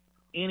proposing.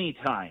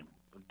 Anytime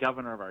the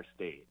governor of our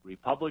state,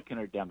 Republican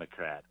or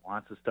Democrat,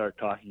 wants to start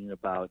talking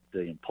about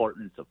the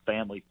importance of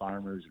family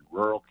farmers and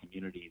rural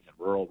communities and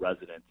rural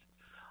residents,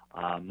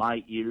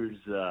 my ears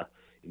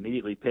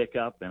immediately pick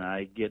up, and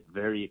I get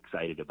very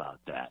excited about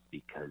that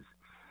because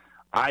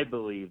I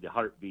believe the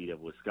heartbeat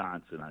of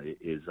Wisconsin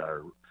is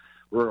our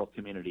rural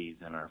communities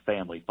and our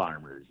family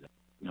farmers.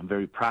 I'm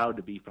very proud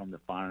to be from the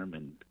farm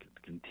and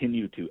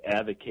continue to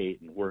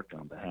advocate and work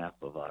on behalf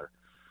of our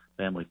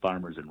family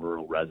farmers and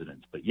rural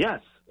residents. But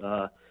yes,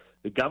 the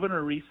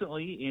governor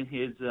recently in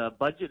his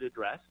budget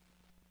address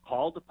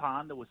called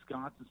upon the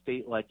Wisconsin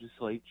State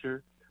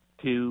Legislature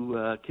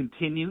to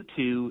continue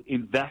to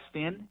invest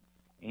in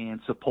and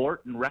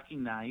support and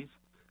recognize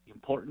the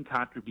important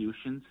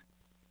contributions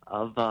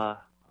of our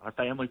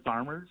family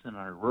farmers and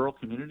our rural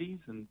communities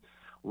and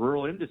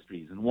rural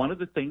industries. And one of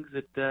the things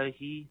that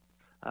he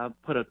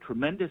put a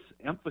tremendous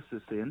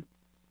emphasis in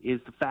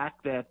is the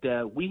fact that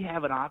we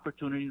have an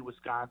opportunity in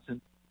Wisconsin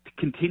to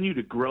continue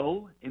to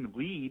grow and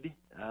lead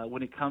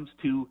when it comes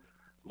to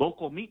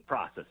local meat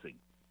processing.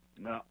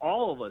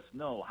 All of us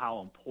know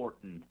how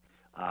important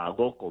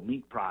local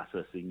meat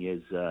processing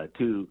is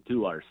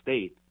to our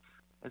state.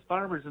 As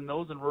farmers in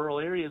those in rural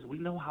areas, we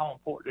know how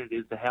important it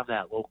is to have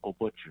that local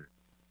butcher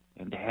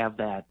and to have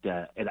that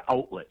an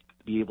outlet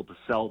to be able to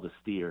sell the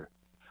steer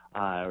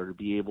or to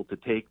be able to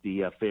take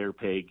the fair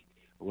pig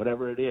or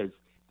whatever it is,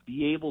 to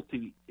be able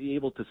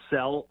to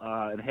sell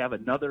and have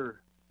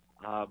another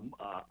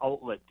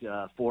outlet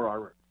for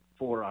our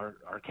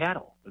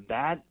cattle.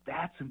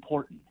 That's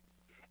important.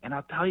 And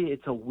I'll tell you,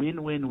 it's a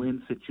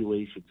win-win-win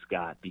situation,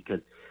 Scott,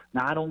 because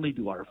not only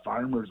do our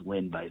farmers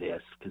win by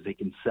this because they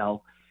can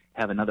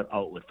have another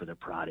outlet for their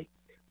product,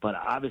 but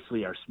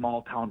obviously our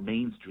small-town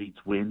main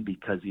streets win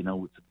because,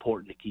 it's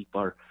important to keep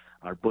our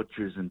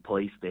butchers in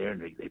place there,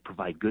 and they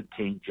provide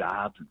good-paying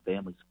jobs and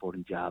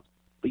family-supporting jobs.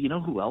 But you know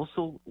who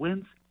also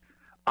wins?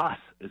 Us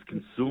as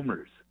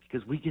consumers,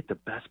 because we get the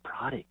best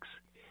products.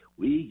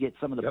 We get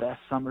some of the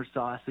best summer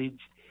sausage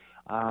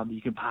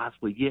you can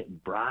possibly get,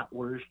 and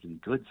bratwurst and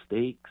good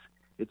steaks.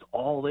 It's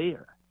all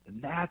there.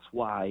 And that's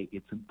why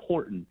it's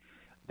important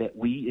that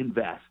we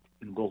invest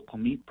in local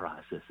meat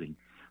processing.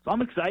 So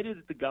I'm excited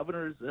that the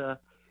governor's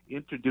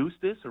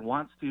introduced this or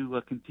wants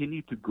to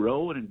continue to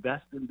grow and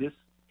invest in this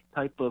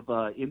type of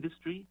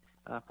industry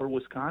for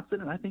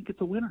Wisconsin, and I think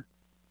it's a winner.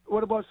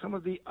 What about some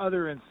of the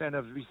other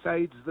incentives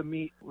besides the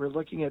meat? We're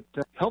looking at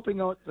helping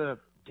out the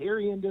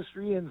dairy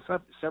industry in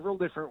several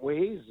different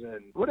ways.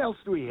 And what else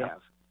do we have?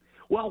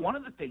 Well, one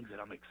of the things that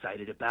I'm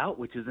excited about,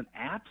 which is an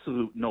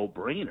absolute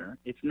no-brainer,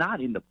 it's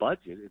not in the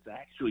budget. It's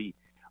actually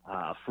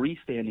a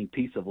freestanding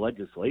piece of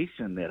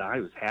legislation that I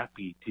was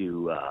happy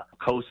to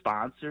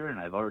co-sponsor, and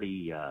I've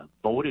already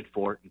voted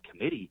for it in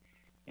committee.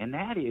 And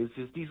that is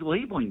these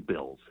labeling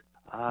bills.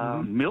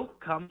 Milk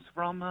comes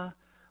from a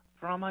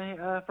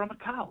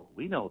cow.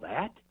 We know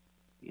that.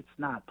 It's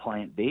not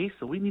plant-based,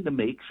 so we need to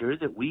make sure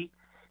that we,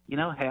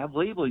 have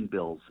labeling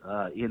bills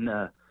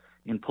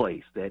in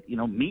place. That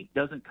meat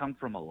doesn't come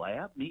from a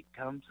lab. Meat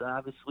comes,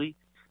 obviously,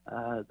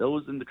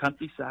 those in the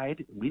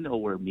countryside. We know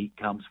where meat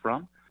comes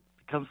from.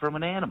 It comes from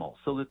an animal.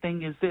 So the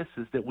thing is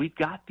that we've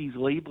got these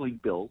labeling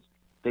bills.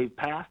 They've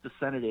passed the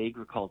Senate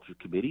Agriculture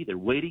Committee. They're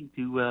waiting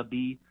to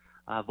be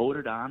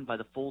voted on by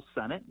the full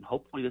Senate, and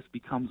hopefully this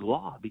becomes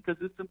law because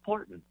it's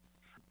important.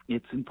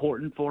 It's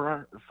important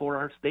for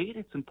our state.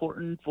 It's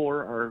important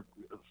for our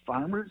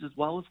farmers as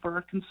well as for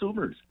our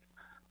consumers.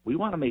 We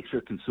want to make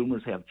sure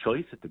consumers have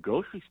choice at the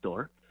grocery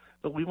store,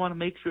 but we want to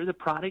make sure the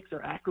products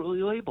are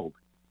accurately labeled.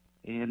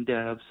 And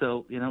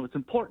so it's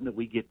important that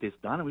we get this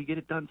done, and we get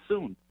it done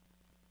soon.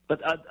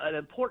 But an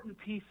important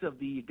piece of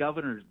the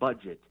governor's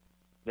budget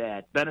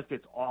that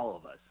benefits all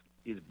of us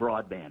is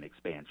broadband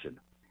expansion.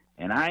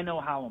 And I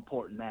know how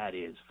important that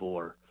is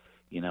for,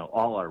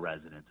 all our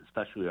residents,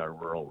 especially our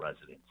rural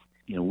residents.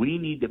 We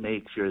need to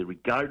make sure that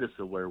regardless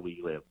of where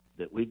we live,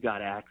 that we've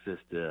got access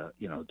to,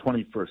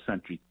 21st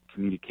century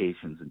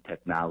communications and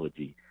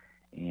technology.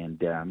 And,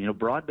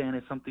 broadband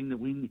is something that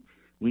we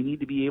need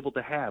to be able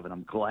to have. And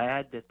I'm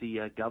glad that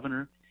the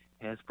governor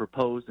has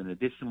proposed an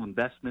additional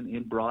investment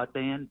in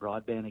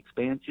broadband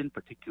expansion,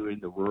 particularly in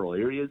the rural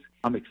areas.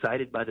 I'm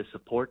excited by the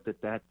support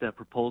that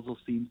proposal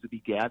seems to be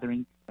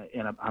gathering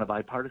on a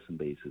bipartisan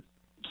basis.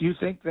 Do you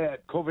think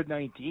that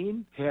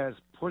COVID-19 has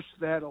pushed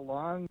that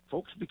along?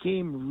 Folks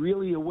became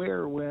really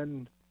aware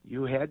when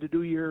you had to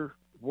do your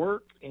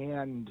work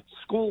and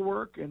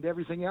schoolwork and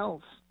everything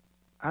else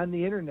on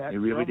the internet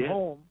from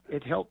home.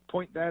 It helped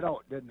point that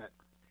out, didn't it?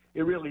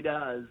 It really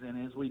does.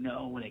 And as we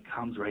know, when it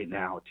comes right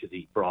now to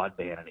the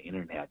broadband and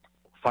internet,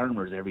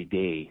 farmers every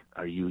day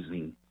are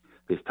using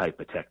this type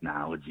of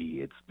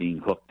technology. It's being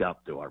hooked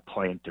up to our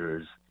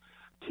planters,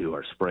 to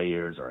our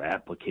sprayers, our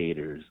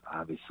applicators.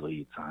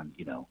 Obviously, it's on,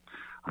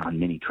 on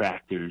mini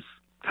tractors,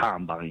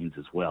 combines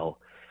as well.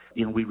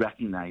 We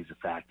recognize the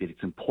fact that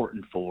it's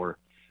important for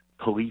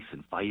police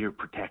and fire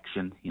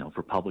protection,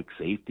 for public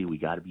safety. We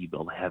got to be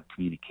able to have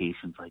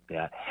communications like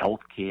that,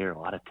 healthcare, a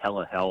lot of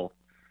telehealth.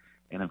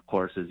 And, of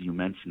course, as you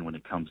mentioned, when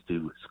it comes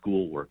to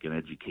schoolwork and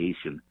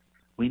education,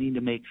 we need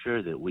to make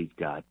sure that we've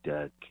got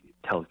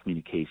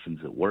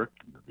telecommunications that work.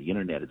 The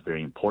internet is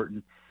very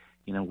important.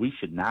 We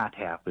should not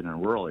have, in a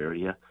rural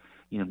area,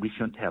 we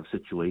shouldn't have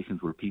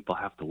situations where people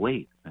have to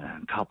wait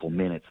a couple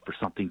minutes for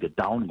something to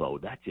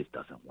download. That just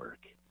doesn't work.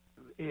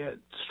 It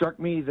struck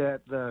me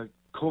that the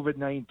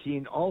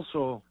COVID-19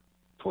 also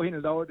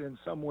pointed out in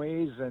some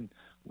ways, and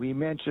we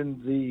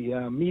mentioned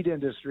the meat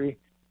industry,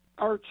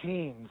 our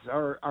chains,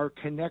 our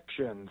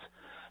connections,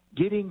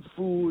 getting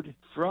food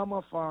from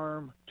a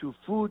farm to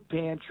food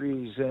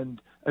pantries,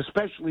 and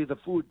especially the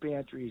food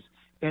pantries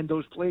and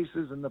those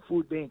places and the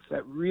food banks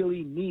that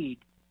really need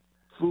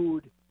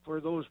food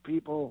for those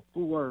people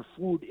who are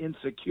food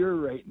insecure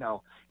right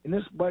now. And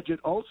this budget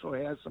also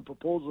has some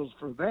proposals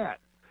for that.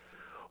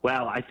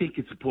 Well, I think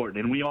it's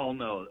important, and we all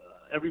know,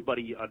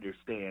 everybody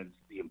understands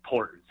the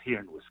importance here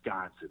in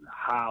Wisconsin,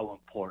 how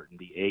important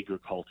the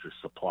agriculture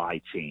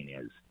supply chain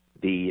is.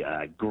 The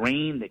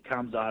grain that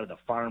comes out of the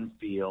farm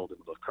field in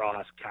La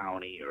Crosse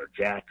County or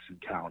Jackson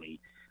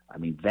County,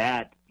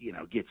 that,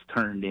 gets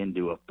turned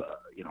into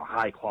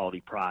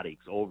high-quality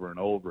products over and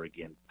over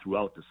again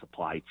throughout the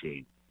supply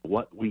chain.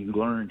 What we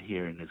learned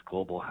here in this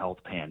global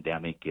health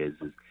pandemic is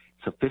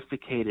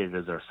sophisticated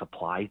as our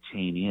supply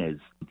chain is,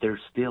 there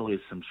still is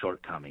some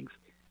shortcomings.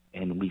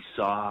 And we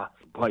saw,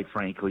 quite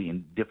frankly,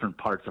 in different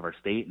parts of our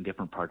state and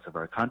different parts of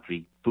our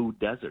country, food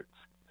deserts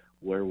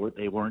where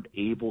they weren't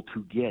able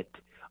to get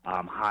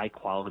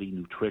high-quality,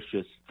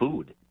 nutritious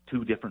food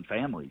to different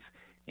families.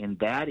 And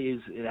that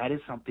is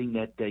something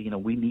that,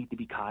 we need to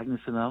be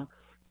cognizant of,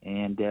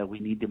 and we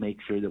need to make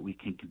sure that we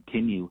can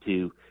continue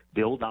to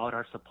build out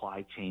our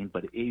supply chain,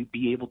 but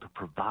be able to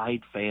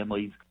provide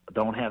families that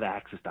don't have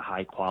access to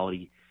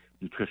high-quality,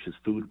 nutritious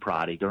food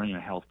product during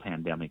a health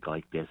pandemic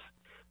like this,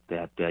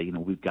 that,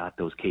 we've got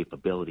those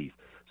capabilities.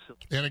 So,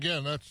 and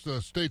again, that's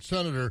State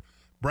Senator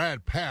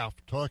Brad Pfaff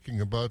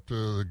talking about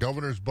the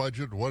governor's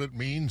budget, what it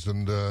means,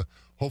 and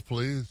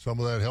hopefully some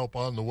of that help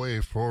on the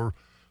way for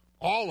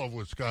all of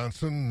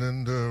Wisconsin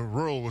and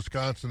rural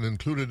Wisconsin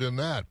included in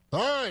that.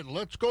 All right,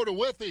 let's go to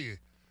Withee.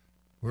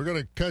 We're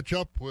going to catch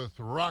up with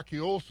Rocky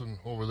Olson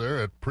over there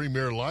at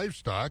Premier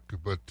Livestock,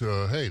 but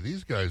hey,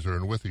 these guys are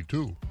in Withee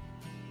too.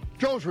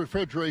 Joe's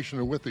Refrigeration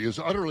in Withee is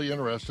utterly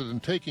interested in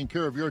taking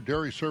care of your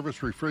dairy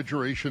service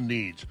refrigeration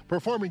needs,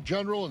 performing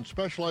general and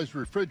specialized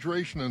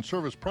refrigeration and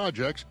service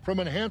projects, from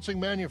enhancing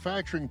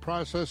manufacturing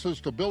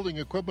processes to building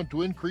equipment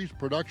to increase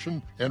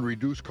production and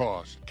reduce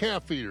costs.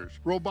 Calf feeders,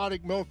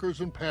 robotic milkers,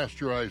 and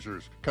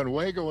pasteurizers.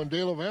 Conwego and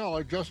De La Valle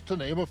are just to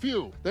name a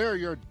few. They're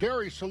your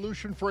dairy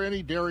solution for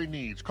any dairy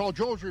needs. Call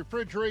Joe's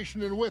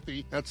Refrigeration in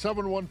Withee at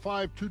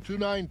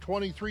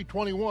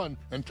 715-229-2321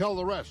 and tell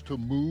the rest to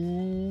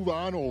move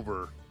on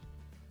over.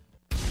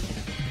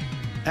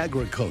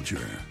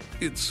 Agriculture.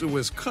 It's a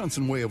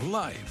Wisconsin way of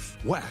life.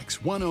 Wax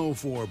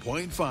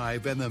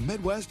 104.5 and the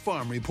Midwest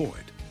Farm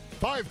Report.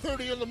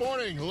 5:30 in the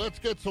morning. Let's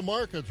get some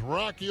markets.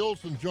 Rocky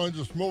Olson joins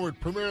us from over at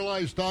Premier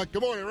Livestock.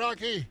 Good morning,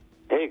 Rocky.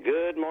 Hey,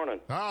 good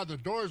morning. The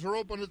doors are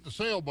open at the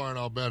sale barn,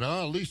 I'll bet,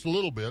 huh? At least a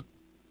little bit.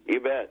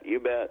 You bet.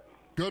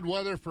 Good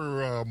weather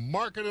for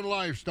market and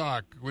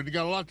livestock. We've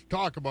got a lot to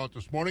talk about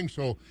this morning,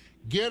 so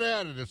get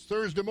at it. It's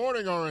Thursday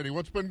morning already.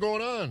 What's been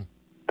going on?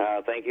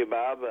 Thank you,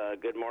 Bob.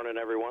 Good morning,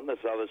 everyone. This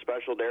is how the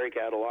special dairy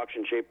cattle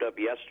auction shaped up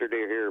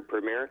yesterday here at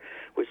Premier.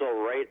 We sold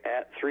right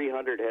at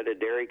 300 head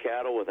of dairy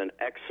cattle with an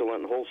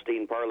excellent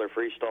Holstein Parlor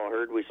Freestall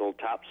herd. We sold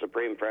top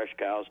Supreme Fresh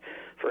cows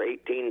for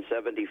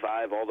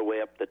 $1,875 all the way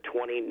up to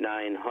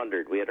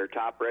 $2,900. We had our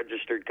top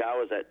registered cow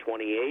was at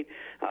 $28.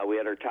 We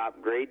had our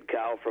top grade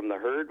cow from the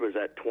herd was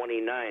at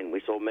 $29.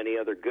 We sold many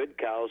other good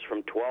cows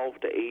from $12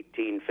 to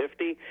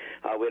 $1,850.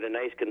 We had a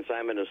nice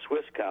consignment of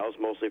Swiss cows,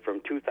 mostly from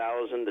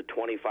 $2,000 to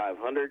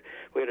 $2,500.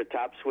 We had a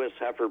top Swiss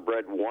heifer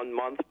bred 1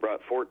 month,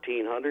 brought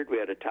 $1,400. We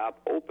had a top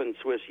open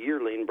Swiss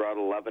yearling, brought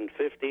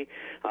 $1,150.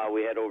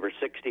 We had over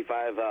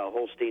 65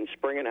 Holstein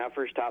Springen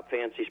heifers, top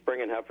fancy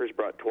Springen heifers,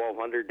 brought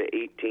 $1,200 to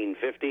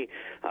 $1,850,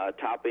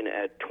 topping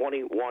at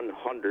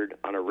 $2,100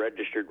 on a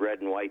registered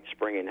red and white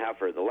Springen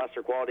heifer. The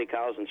lesser quality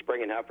cows and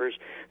Springen heifers,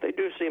 they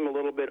do seem a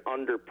little bit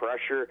under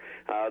pressure.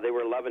 They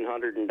were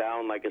 $1,100 and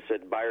down. Like I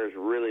said, buyers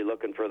really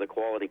looking for the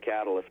quality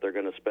cattle if they're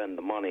going to spend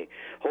the money.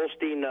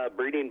 Holstein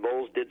breeding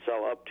bulls did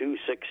sell up to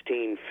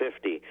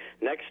 $1,650.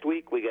 Next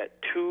week, we got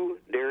 2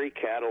 dairy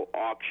cattle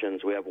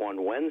auctions. We have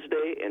one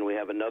Wednesday, and we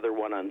have another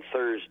one on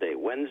Thursday.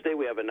 Wednesday,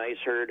 we have a nice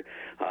herd,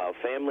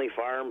 family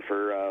farm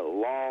for a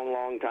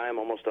long time,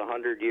 almost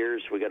 100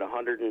 years. We got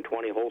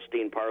 120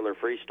 Holstein Parlor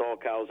Freestall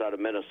cows out of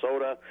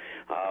Minnesota.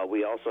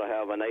 We also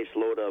have a nice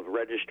load of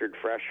registered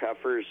fresh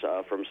heifers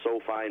from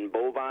SoFine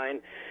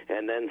Bovine.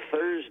 And then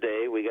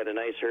Thursday, we got a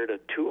nice herd of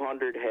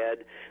 200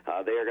 head.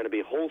 They are going to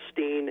be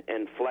Holstein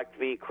and Fleck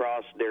V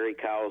cross dairy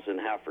cows and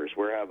heifers.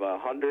 We have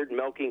 100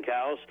 milking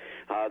cows.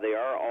 They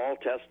are all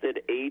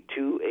tested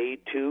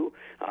A2.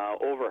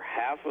 Over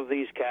half of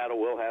these cattle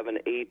will have an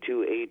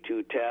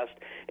A2 test,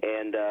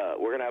 and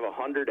we're going to have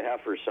 100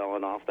 heifers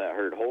selling off that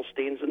herd.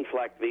 Holsteins and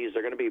Fleck V's.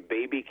 They're going to be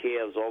baby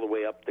calves all the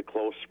way up to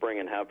close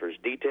Springen heifers.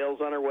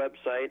 Details on our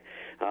website.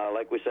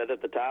 Like we said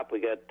at the top, we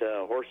got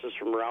horses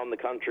from around the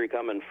country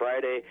coming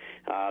Friday.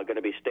 Going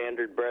to be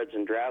standard breds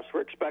and drafts.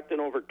 We're expecting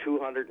over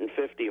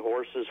 250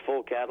 horses.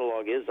 Full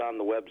catalog is on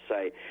the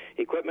website.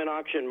 Equipment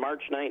auction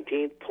March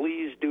 19th.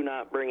 Please do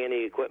not bring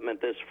any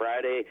equipment this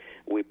Friday.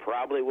 We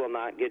probably will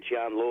not get you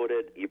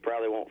unloaded. You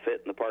probably won't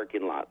fit in the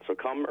parking lot. So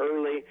come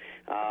early.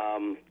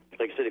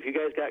 Like I said, if you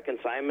guys got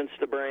consignments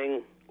to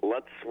bring,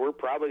 we're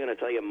probably going to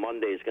tell you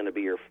Monday is going to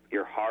be your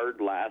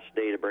hard last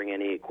day to bring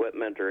any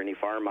equipment or any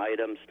farm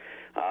items.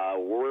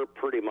 We're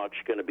pretty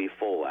much going to be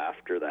full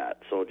after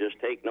that. So just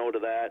take note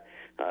of that.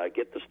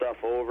 Get the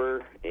stuff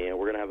over, and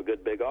we're going to have a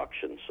good big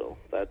auction. So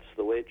that's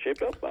the way it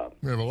shaped up, Bob.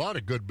 We have a lot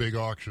of good big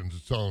auctions,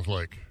 it sounds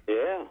like.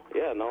 Yeah,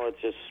 no,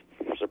 it's just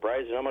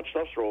surprising how much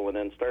stuff's rolling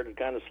in. Started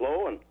kind of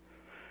slow, and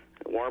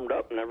it warmed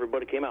up, and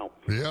everybody came out.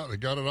 Yeah, they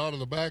got it out of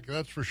the back,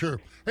 that's for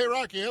sure. Hey,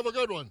 Rocky, have a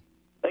good one.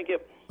 Thank you.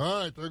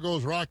 All right, there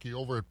goes Rocky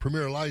over at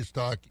Premier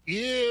Livestock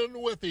in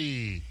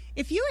Withee.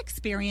 If you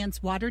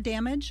experience water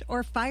damage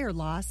or fire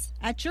loss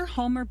at your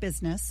home or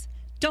business,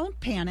 don't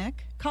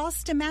panic. Call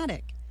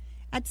Stamatic.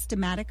 At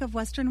Stamatic of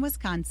Western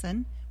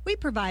Wisconsin, we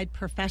provide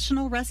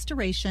professional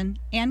restoration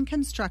and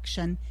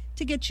construction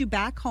to get you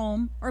back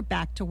home or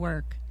back to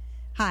work.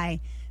 Hi,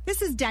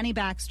 this is Denny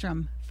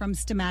Backstrom from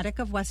Stamatic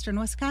of Western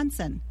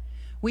Wisconsin.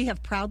 We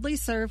have proudly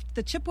served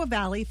the Chippewa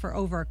Valley for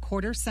over a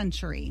quarter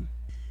century.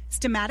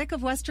 Stamatic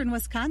of Western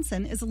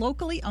Wisconsin is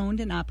locally owned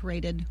and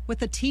operated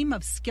with a team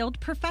of skilled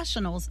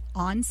professionals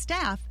on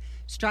staff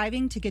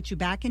striving to get you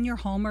back in your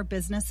home or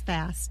business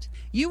fast.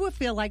 You will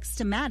feel like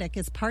Stamatic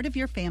is part of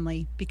your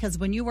family because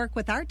when you work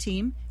with our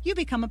team, you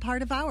become a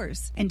part of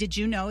ours. And did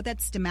you know that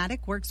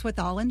Stamatic works with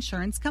all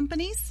insurance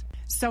companies?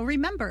 So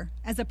remember,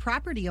 as a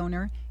property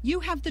owner, you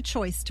have the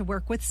choice to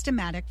work with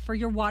Stamatic for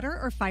your water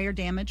or fire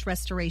damage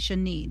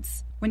restoration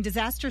needs. When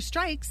disaster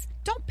strikes,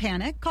 don't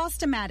panic. Call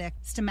Stamatic,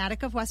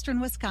 Stamatic of Western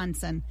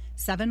Wisconsin,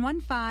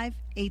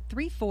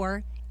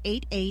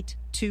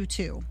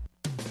 715-834-8822.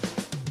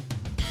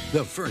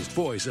 the first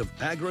voice of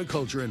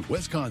agriculture in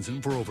Wisconsin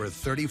for over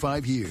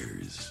 35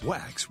 years.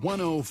 Wax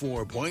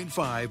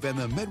 104.5 and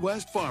the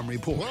Midwest Farm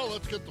Report. Well,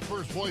 let's get the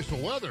first voice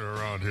of weather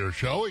around here,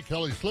 shall we?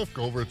 Kelly Slifka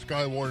over at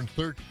Skywarn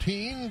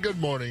 13.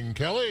 Good morning,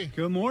 Kelly.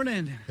 Good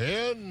morning.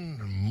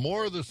 And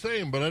more of the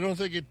same, but I don't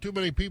think too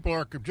many people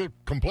are just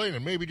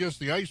complaining. Maybe just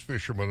the ice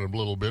fishermen a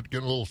little bit,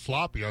 getting a little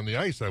sloppy on the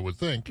ice, I would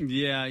think.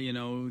 Yeah,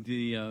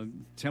 the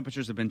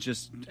temperatures have been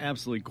just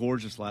absolutely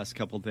gorgeous last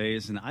couple of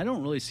days, and I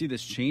don't really see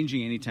this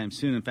changing anytime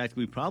soon. In fact,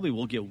 we probably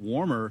will get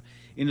warmer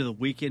into the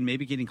weekend,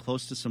 maybe getting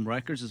close to some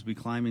records as we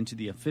climb into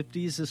the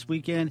 50s this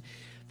weekend.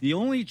 The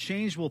only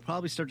change we'll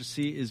probably start to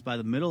see is by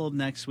the middle of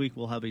next week,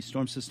 we'll have a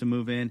storm system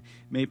move in,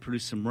 may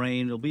produce some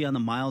rain. It'll be on the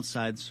mild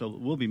side, so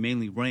it will be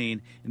mainly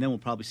rain, and then we'll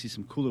probably see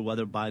some cooler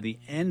weather by the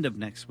end of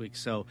next week.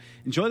 So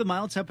enjoy the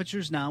mild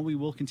temperatures now. We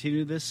will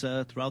continue this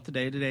throughout the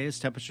day today as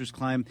temperatures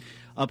climb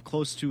up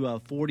close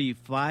to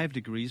 45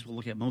 degrees. We'll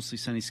look at mostly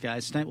sunny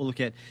skies. Tonight we'll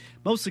look at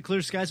mostly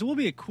clear skies. It will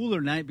be a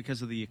cooler night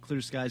because of the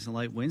clear skies and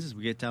light winds as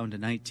we get down to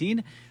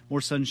 19. More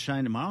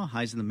sunshine tomorrow,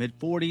 highs in the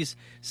mid-40s.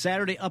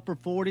 Saturday, upper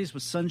 40s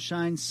with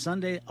sunshine.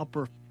 Sunday,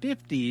 upper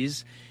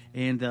 50s.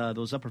 And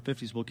those upper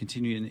 50s will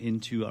continue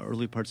into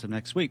early parts of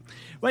next week.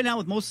 Right now,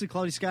 with mostly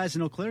cloudy skies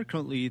in Eau Claire,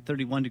 currently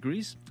 31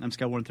 degrees. I'm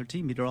Skywarn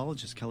 13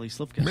 meteorologist Kelly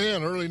Slifka.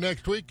 Man, early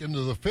next week into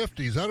the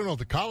 50s. I don't know if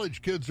the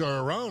college kids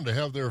are around to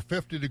have their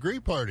 50-degree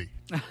party.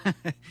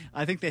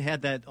 I think they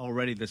had that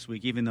already this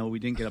week, even though we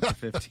didn't get up to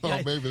 50.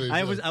 Maybe they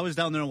did. I was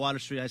down there on Water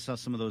Street. I saw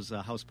some of those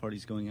house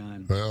parties going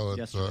on. Well,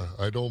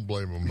 I don't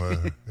blame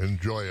them.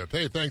 Enjoy it.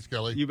 Hey, thanks,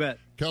 Kelly. You bet.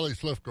 Kelly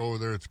Slifka over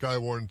there at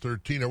Skywarn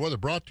 13. Our weather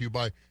brought to you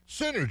by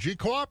Synergy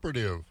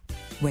Cooperative.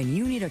 When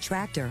you need a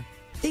tractor,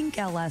 think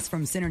LS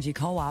from Synergy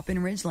Co-op in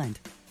Ridgeland.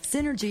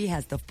 Synergy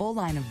has the full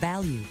line of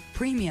value,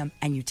 premium,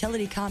 and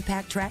utility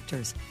compact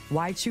tractors.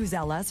 Why choose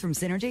LS from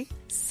Synergy?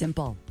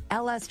 Simple.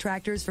 LS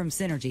tractors from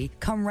Synergy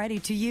come ready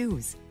to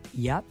use.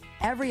 Yep,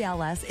 every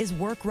LS is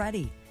work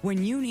ready.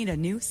 When you need a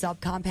new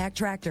subcompact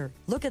tractor,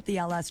 look at the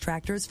LS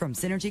tractors from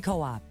Synergy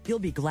Co-op. You'll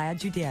be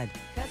glad you did.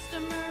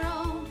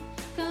 Customer-owned,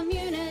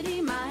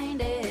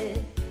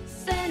 community-minded,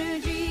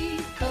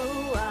 Synergy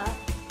Co-op.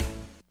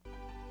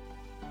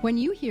 When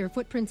you hear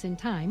Footprints in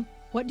Time,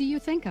 what do you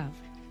think of?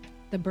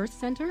 The Birth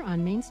Center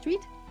on Main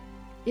Street?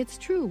 It's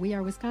true, we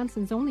are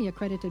Wisconsin's only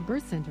accredited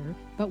birth center,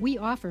 but we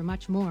offer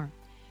much more.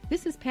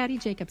 This is Patty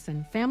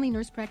Jacobson, family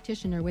nurse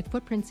practitioner with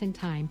Footprints in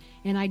Time,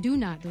 and I do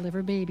not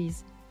deliver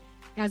babies.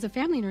 As a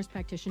family nurse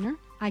practitioner,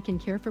 I can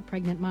care for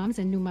pregnant moms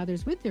and new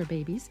mothers with their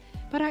babies,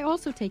 but I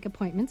also take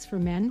appointments for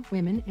men,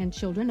 women, and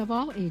children of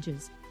all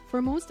ages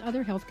for most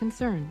other health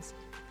concerns.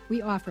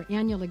 We offer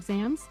annual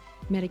exams,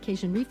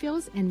 medication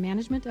refills, and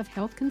management of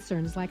health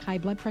concerns like high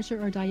blood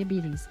pressure or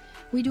diabetes.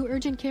 We do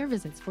urgent care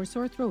visits for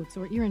sore throats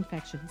or ear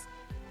infections.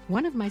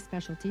 One of my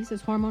specialties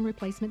is hormone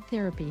replacement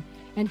therapy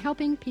and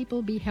helping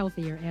people be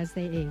healthier as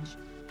they age.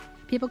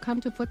 People come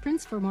to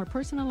Footprints for more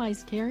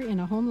personalized care in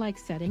a home-like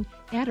setting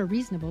at a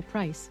reasonable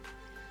price.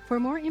 For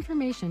more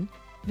information,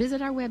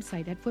 visit our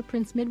website at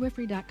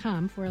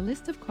footprintsmidwifery.com for a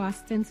list of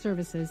costs and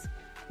services,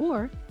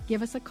 or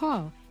give us a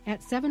call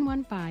at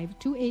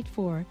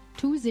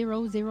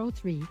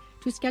 715-284-2003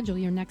 to schedule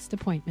your next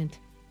appointment.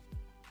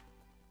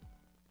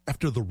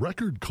 After the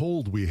record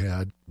cold we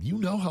had, you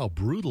know how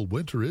brutal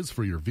winter is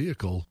for your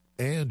vehicle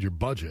and your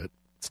budget.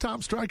 It's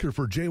Tom Stryker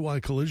for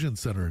JY Collision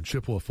Center in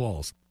Chippewa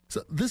Falls.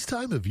 So this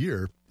time of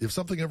year, if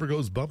something ever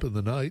goes bump in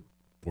the night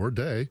or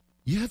day,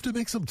 you have to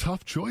make some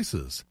tough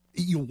choices.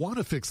 You want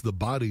to fix the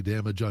body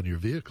damage on your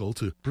vehicle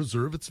to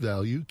preserve its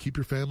value, keep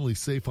your family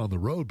safe on the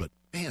road, but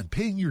man,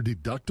 paying your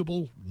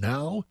deductible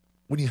now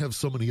when you have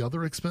so many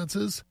other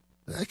expenses,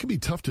 that can be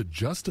tough to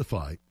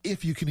justify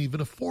if you can even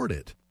afford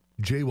it.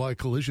 JY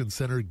Collision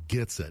Center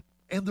gets it,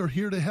 and they're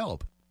here to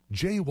help.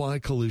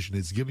 JY Collision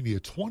is giving you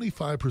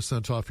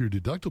 25% off your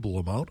deductible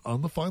amount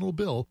on the final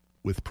bill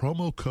with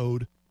promo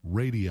code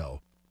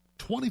RADIO.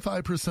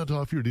 25%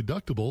 off your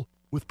deductible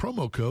with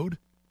promo code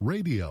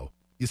RADIO.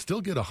 You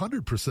still get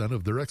 100%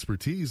 of their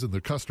expertise and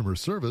their customer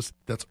service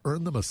that's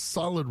earned them a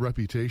solid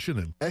reputation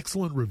and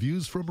excellent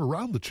reviews from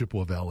around the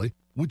Chippewa Valley,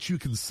 which you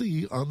can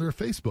see on their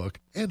Facebook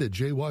and at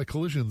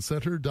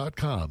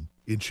jycollisioncenter.com.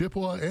 In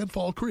Chippewa and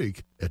Fall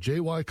Creek, at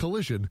JY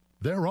Collision,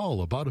 they're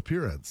all about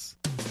appearance.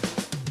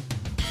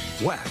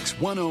 Wax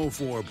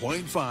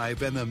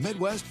 104.5 and the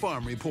Midwest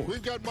Farm Report.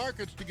 We've got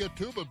markets to get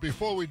to, but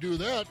before we do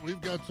that,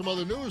 we've got some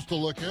other news to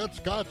look at.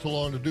 Scott's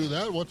along to do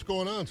that. What's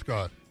going on,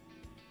 Scott?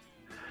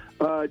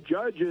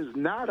 Judge is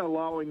not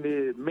allowing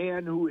the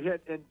man who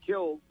hit and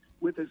killed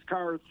with his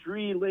car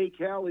 3 Lake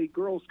Hallie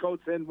Girl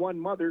Scouts and 1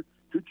 mother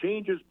to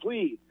change his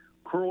plea.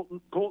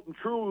 Colton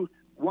True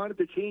wanted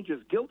to change his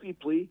guilty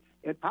plea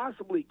and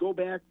possibly go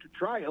back to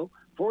trial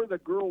for the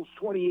girls'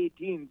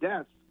 2018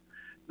 deaths.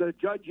 The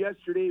judge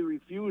yesterday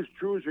refused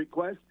True's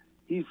request.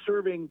 He's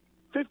serving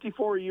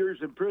 54 years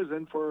in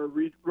prison for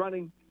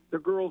running the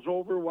girls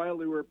over while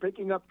they were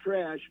picking up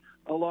trash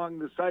along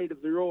the side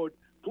of the road.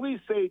 Police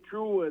say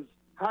True was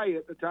high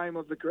at the time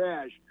of the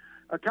crash.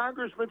 A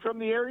congressman from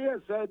the area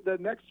said the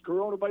next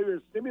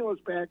coronavirus stimulus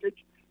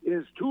package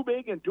is too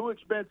big and too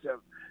expensive.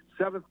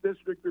 7th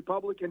District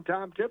Republican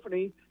Tom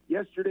Tiffany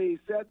yesterday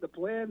said the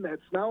plan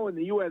that's now in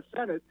the U.S.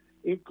 Senate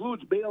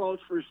includes bailouts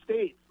for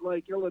states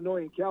like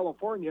Illinois and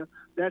California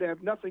that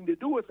have nothing to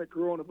do with the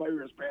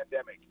coronavirus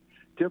pandemic.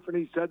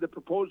 Tiffany said the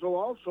proposal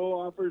also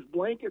offers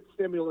blanket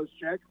stimulus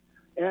checks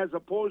as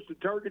opposed to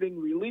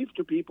targeting relief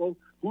to people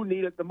who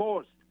need it the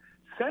most.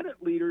 Senate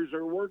leaders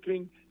are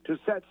working to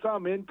set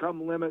some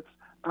income limits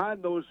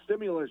on those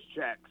stimulus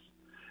checks.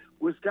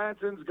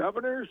 Wisconsin's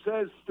governor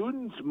says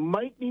students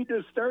might need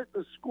to start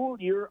the school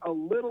year a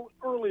little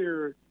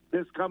earlier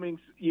this coming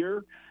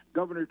year.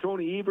 Governor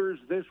Tony Evers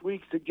this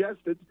week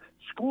suggested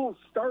schools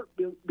start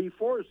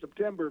before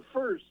September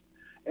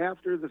 1st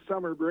after the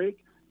summer break.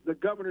 The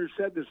governor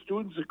said the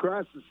students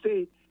across the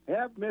state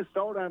have missed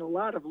out on a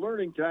lot of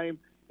learning time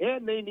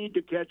and they need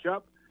to catch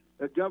up.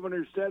 The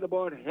governor said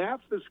about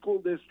half the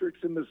school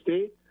districts in the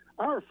state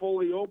are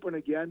fully open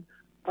again.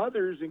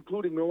 Others,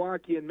 including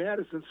Milwaukee and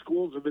Madison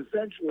schools, have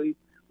essentially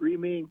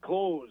remained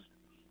closed.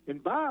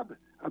 And Bob,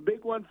 a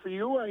big one for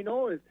you, I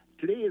know,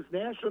 today is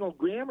National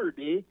Grammar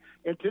Day,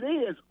 and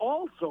today is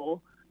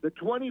also the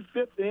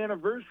 25th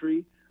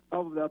anniversary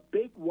of the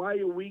big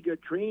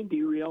Weyauwega train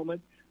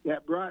derailment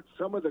that brought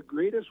some of the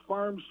greatest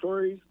farm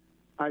stories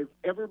I've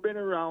ever been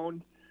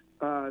around.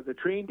 The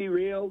train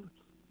derailed,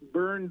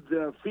 burned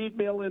the feed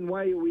mill in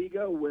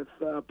Weyauwega with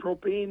a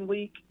propane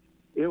leak.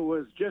 It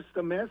was just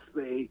a mess.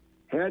 They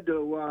had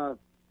to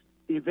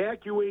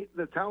evacuate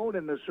the town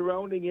and the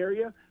surrounding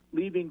area,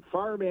 leaving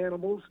farm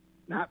animals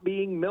not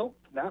being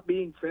milked, not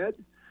being fed,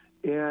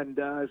 and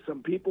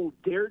some people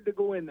dared to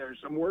go in there,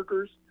 some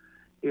workers.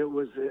 It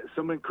was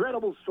some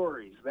incredible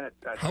stories.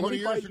 How many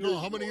years ago?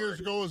 How many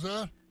years ago was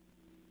that?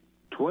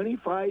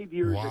 25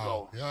 years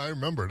ago. Yeah, I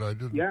remembered. I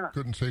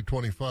couldn't say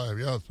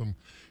 25. Some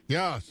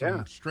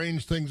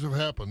strange things have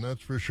happened.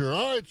 That's for sure.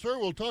 All right, sir.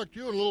 We'll talk to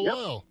you in a little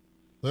while.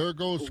 There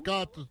goes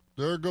Scott.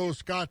 There goes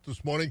Scott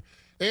this morning.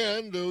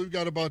 And we've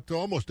got about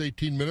almost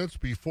 18 minutes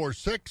before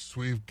 6.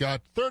 We've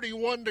got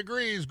 31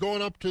 degrees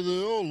going up to the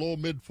low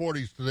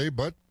mid-40s today,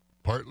 but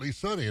partly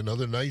sunny.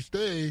 Another nice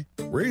day.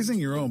 Raising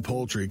your own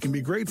poultry can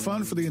be great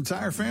fun for the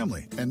entire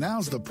family. And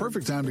now's the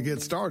perfect time to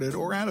get started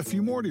or add a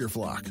few more to your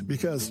flock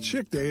because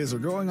Chick Days are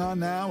going on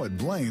now at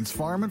Blaine's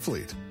Farm and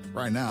Fleet.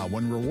 Right now,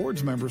 when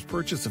rewards members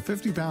purchase a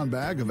 50-pound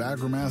bag of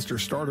AgriMaster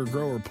Starter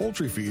Grower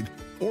poultry feed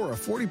or a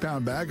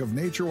 40-pound bag of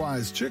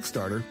NatureWise Chick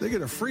Starter, they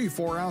get a free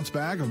 4-ounce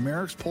bag of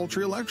Merrick's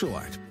Poultry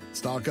Electrolyte.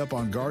 Stock up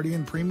on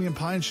Guardian Premium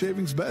Pine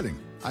Shavings bedding.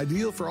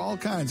 Ideal for all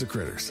kinds of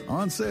critters.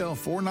 On sale,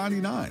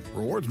 $4.99.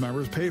 Rewards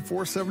members pay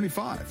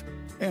 $4.75.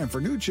 And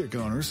for new chick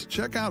owners,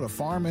 check out a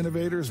Farm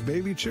Innovators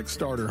Baby Chick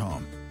Starter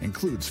Home.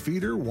 Includes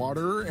feeder,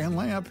 waterer, and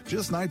lamp,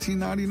 just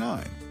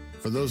 $19.99.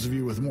 For those of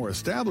you with more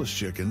established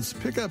chickens,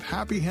 pick up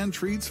Happy Hen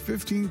Treats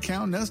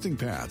 15-count nesting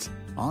pads.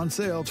 On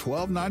sale,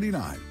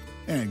 $12.99.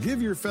 And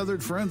give your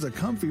feathered friends a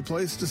comfy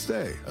place to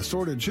stay.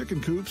 Assorted chicken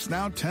coops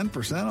now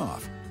 10%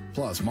 off.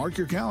 Plus, mark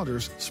your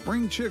calendars.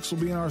 Spring chicks will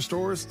be in our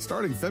stores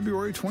starting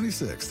February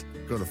 26th.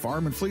 Go to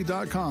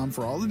farmandfleet.com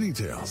for all the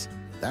details.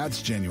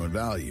 That's genuine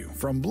value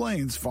from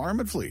Blaine's Farm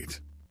and Fleet.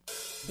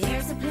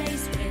 There's a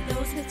place where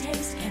those with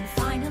taste can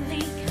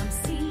finally come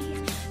see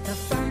the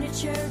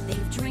furniture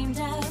they've dreamed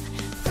of.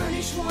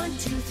 Furnish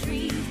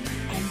 123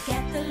 and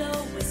get the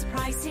lowest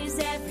prices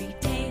every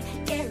day,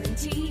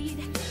 guaranteed.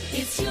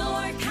 It's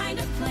your kind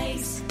of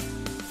place.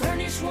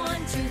 Furnish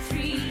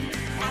 123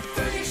 at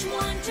Furnish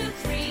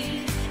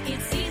 123.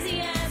 It's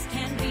easy as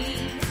can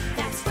be.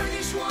 That's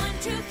Furnish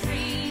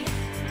 123.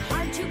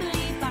 Hard to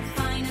believe, but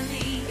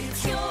finally,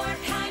 it's your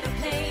kind of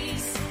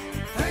place.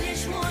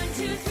 Furnish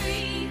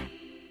 123.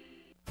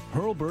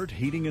 Hurlburt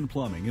Heating and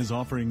Plumbing is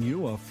offering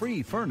you a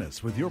free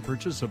furnace with your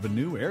purchase of a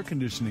new air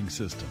conditioning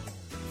system.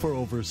 For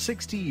over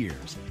 60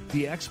 years,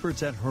 the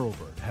experts at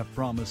Hurlburt have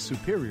promised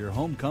superior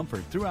home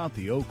comfort throughout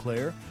the Eau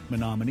Claire,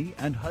 Menominee,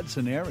 and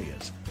Hudson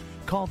areas.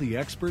 Call the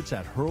experts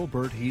at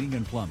Hurlburt Heating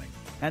and Plumbing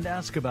and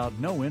ask about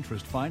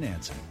no-interest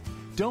financing.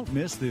 Don't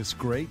miss this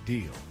great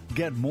deal.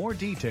 Get more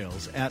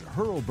details at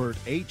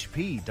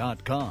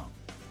hurlburthp.com.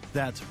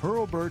 That's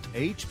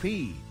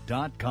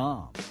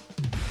hurlburthp.com.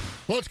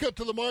 Let's get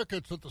to the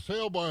markets at the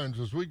sale barns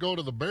as we go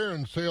to the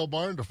Barron sale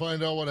barn to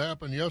find out what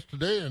happened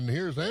yesterday. And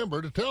here's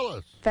Amber to tell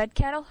us. Fed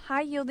cattle,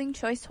 high-yielding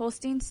choice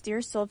Holstein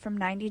steers sold from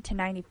 90 to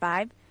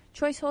 95.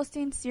 Choice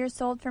Holstein steers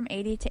sold from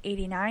 80 to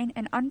 89.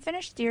 And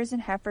unfinished steers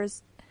and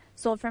heifers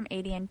sold from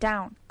 80 and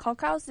down. Cull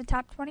cows, the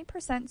top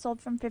 20%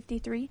 sold from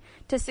 53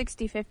 to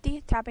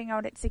 60.50, topping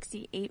out at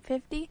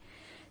 68.50.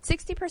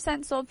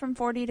 60% sold from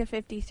 40 to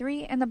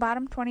 53, and the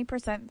bottom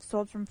 20%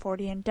 sold from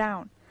 40 and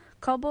down.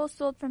 Cull bulls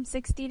sold from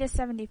 60 to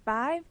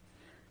 75.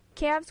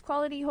 Calves,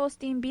 quality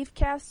Holstein beef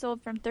calves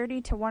sold from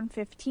 30 to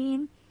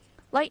 115.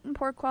 Light and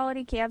poor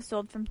quality calves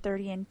sold from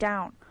 30 and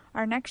down.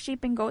 Our next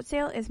sheep and goat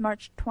sale is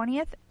March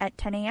 20th at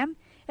 10 a.m.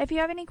 If you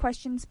have any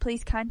questions,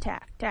 please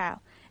contact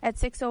Al at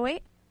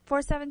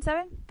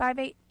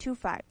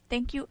 608-477-5825.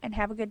 Thank you and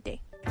have a good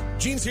day.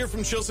 Gene's here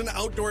from Chilson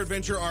Outdoor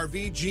Adventure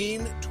RV.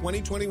 Gene,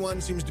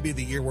 2021 seems to be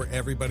the year where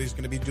everybody's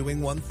going to be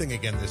doing one thing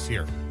again this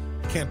year.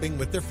 camping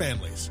with their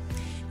families.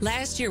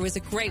 Last year was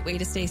a great way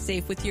to stay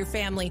safe with your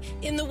family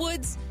in the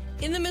woods,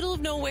 in the middle of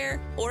nowhere,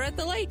 or at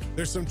the lake.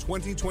 There's some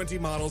 2020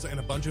 models and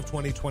a bunch of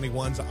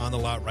 2021s on the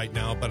lot right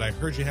now, but I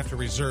heard you have to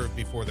reserve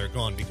before they're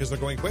gone because they're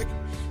going quick.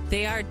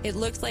 They are. It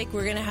looks like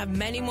we're going to have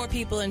many more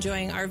people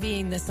enjoying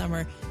RVing this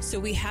summer. So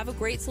we have a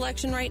great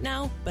selection right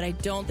now, but I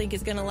don't think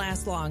it's going to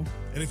last long.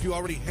 And if you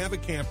already have a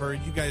camper,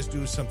 you guys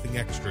do something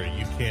extra.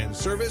 You can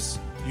service,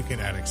 you can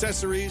add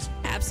accessories.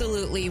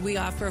 Absolutely. We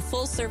offer a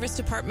full service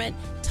department,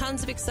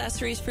 tons of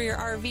accessories for your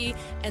RV,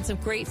 and some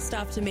great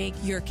stuff to make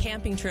your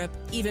camping trip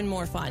even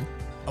more fun.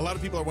 A lot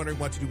of people are wondering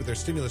what to do with their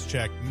stimulus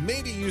check.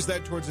 Maybe use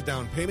that towards a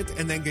down payment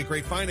and then get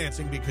great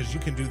financing because you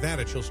can do that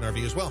at Chilson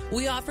RV as well.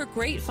 We offer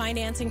great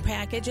financing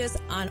packages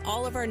on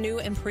all of our new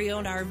and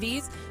pre-owned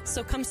RVs,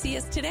 so come see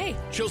us today.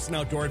 Chilson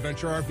Outdoor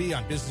Adventure RV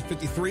on Business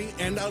 53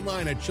 and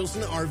online at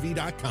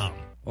chilsonrv.com.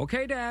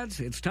 Okay, dads,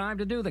 it's time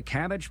to do the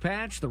Cabbage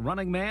Patch, the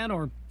Running Man,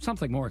 or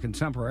something more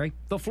contemporary,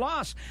 the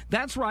floss.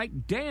 That's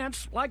right,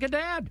 dance like a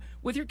dad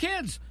with your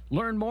kids.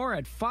 Learn more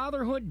at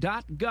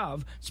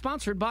fatherhood.gov,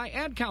 sponsored by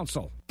Ad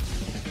Council.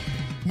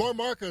 More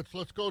markets.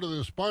 Let's go to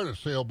the Sparta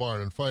sale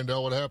barn and find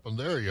out what happened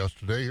there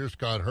yesterday. Here's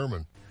Scott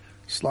Herman.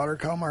 Slaughter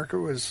cow market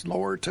was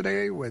lower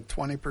today, with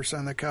 20%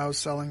 of the cows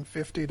selling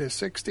 50 to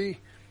 60,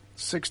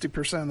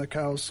 60% of the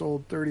cows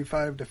sold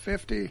 35 to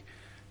 50,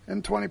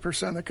 and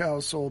 20% of the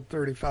cows sold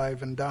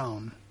 35 and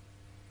down.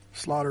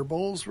 Slaughter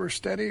bulls were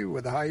steady,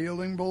 with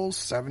high-yielding bulls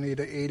 70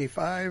 to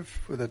 85,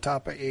 with a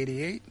top of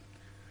 88.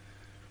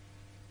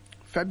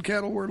 Fed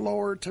cattle were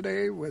lower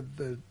today, with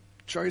the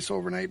choice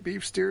overnight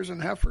beef steers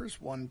and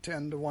heifers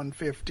 110 to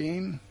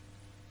 115.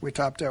 We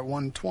topped at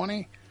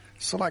 120.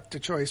 Select to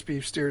choice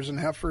beef steers and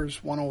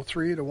heifers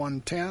 103 to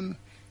 110.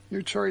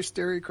 Your choice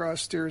dairy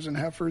cross steers and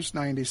heifers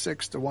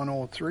 96 to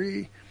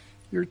 103.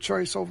 Your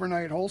choice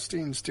overnight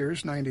Holstein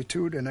steers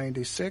 92 to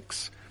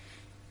 96.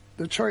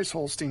 The choice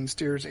Holstein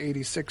steers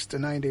 86 to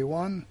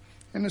 91.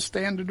 And the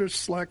standard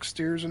select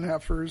steers and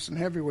heifers and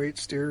heavyweight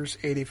steers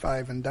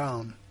 85 and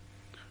down.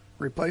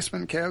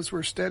 Replacement calves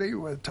were steady,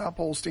 with top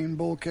Holstein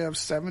bull calves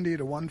 70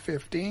 to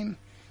 115,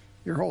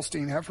 your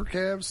Holstein heifer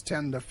calves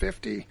 10 to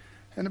 50,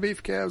 and the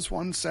beef calves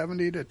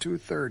 170 to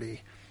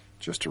 230.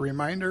 Just a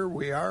reminder,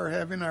 we are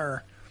having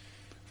our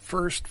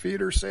first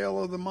feeder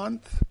sale of the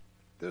month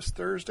this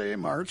Thursday,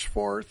 March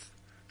 4th,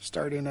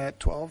 starting at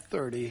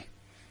 12:30.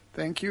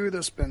 Thank you.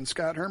 This has been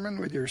Scott Herman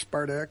with your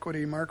Sparta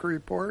Equity Market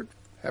Report.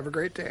 Have a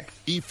great day.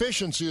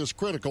 Efficiency is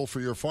critical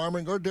for your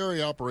farming or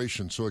dairy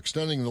operation, so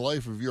extending the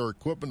life of your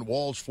equipment,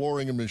 walls,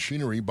 flooring, and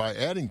machinery by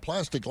adding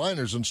plastic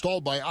liners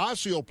installed by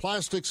Osseo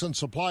Plastics and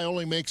Supply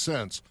only makes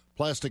sense.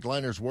 Plastic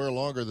liners wear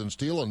longer than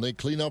steel, and they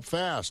clean up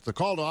fast. The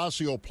call to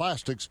Osseo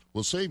Plastics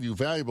will save you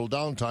valuable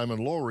downtime and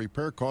lower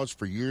repair costs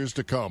for years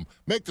to come.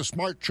 Make the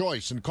smart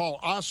choice and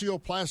call Osseo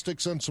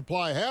Plastics and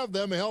Supply. Have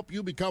them help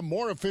you become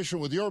more efficient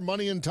with your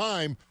money and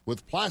time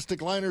with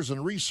plastic liners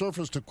and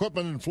resurfaced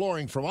equipment and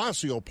flooring from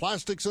Osseo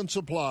Plastics and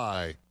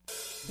Supply.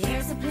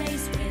 There's a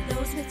place where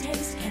those with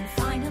taste can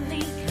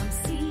finally come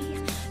see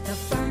the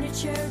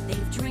furniture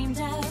they've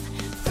dreamed of.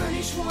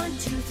 Furnish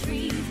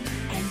 123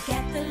 and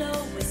get the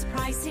lowest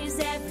prices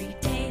every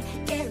day,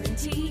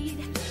 guaranteed.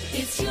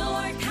 It's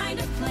your kind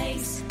of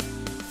place.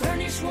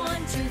 Furnish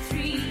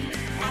 123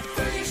 at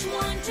Furnish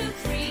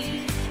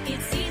 123.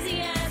 It's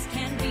easy as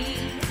can be.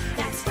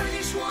 That's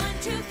Furnish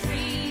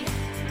 123.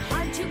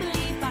 Hard to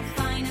believe, but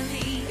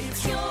finally,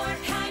 it's your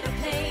kind of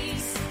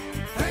place.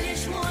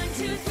 Furnish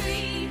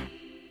 123.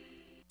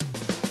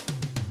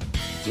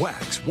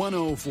 Wax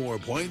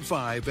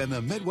 104.5 and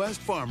the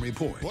Midwest Farm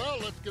Report. Well,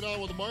 let's get on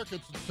with the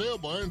markets and sale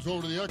barns.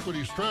 Over to the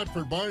Equity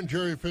Stratford barn.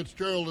 Jerry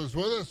Fitzgerald is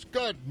with us.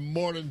 Good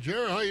morning,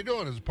 Jerry. How you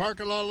doing? Is the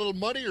parking lot a little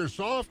muddy or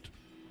soft?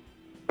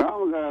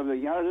 Well, the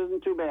yard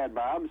isn't too bad,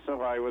 Bob,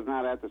 so I was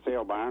not at the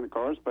sale barn, of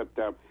course. But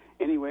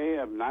anyway,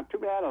 not too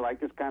bad. I like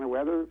this kind of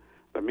weather.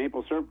 The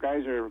maple syrup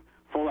guys are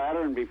full at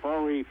her. And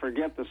before we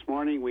forget this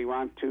morning, we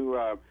want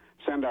to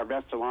send our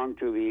best along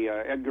to the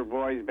Edgar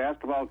boys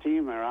basketball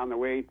team. They're on the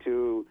way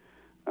to...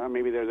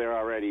 maybe they're there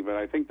already, but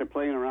I think they're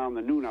playing around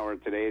the noon hour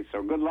today.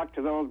 So good luck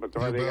to those. But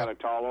they got a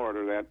tall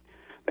order.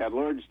 That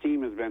Lourdes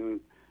team has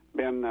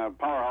been a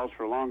powerhouse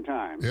for a long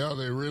time. Yeah,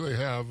 they really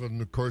have.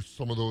 And of course,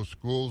 some of those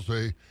schools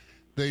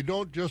they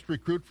don't just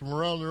recruit from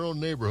around their own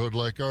neighborhood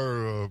like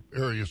our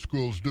area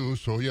schools do.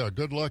 So yeah,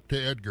 good luck to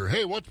Edgar.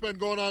 Hey, what's been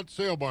going on at the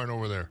sale barn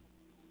over there?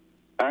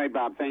 All right,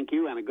 Bob. Thank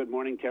you, and a good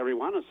morning to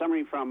everyone. A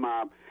summary from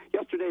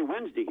yesterday,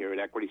 Wednesday, here at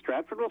Equity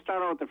Stratford. We'll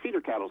start out with the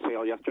feeder cattle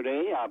sale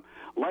yesterday.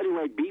 Lighter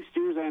weight beef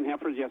steers and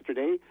heifers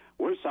yesterday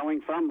we're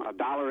selling from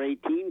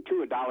 $1.18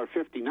 to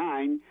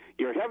 $1.59.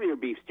 Your heavier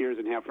beef steers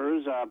and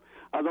heifers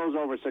are those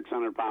over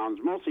 600 pounds,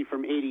 mostly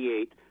from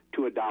 $88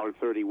 to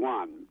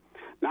 $1.31.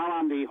 Now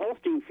on the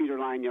Holstein feeder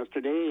line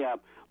yesterday,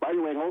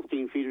 lighter weight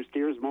Holstein feeder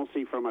steers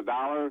mostly from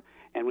 $1,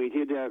 and we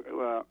did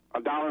 $1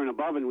 and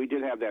above, and we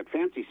did have that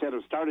fancy set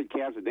of started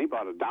calves, and they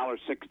bought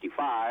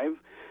 $1.65.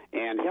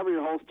 And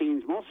heavier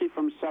Holsteins mostly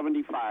from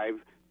 $75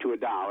 to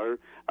 $1.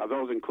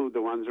 Those include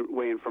the ones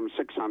weighing from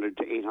 600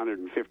 to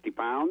 850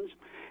 pounds.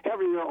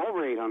 Heavier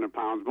over 800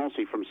 pounds,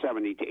 mostly from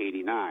 70 to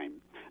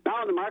 89.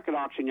 Now in the market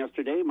auction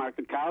yesterday,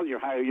 market cows, your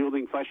higher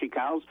yielding fleshy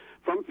cows,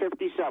 from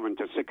 57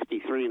 to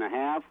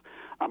 63.5.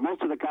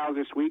 Most of the cows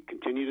this week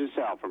continue to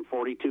sell from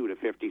 42 to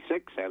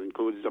 56. That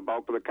includes the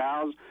bulk of the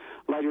cows,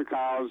 lighter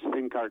cows,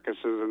 thin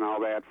carcasses, and all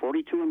that.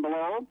 42 and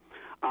below.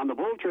 On the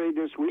bull trade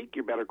this week,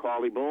 your better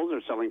quality bulls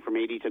are selling from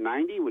 80 to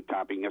 90, with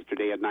topping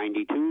yesterday at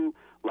 92.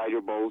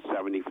 Lighter bulls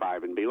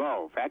 75 and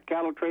below. Fat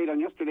cattle trade on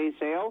yesterday's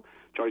sale.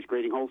 Choice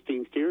grading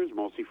Holstein steers,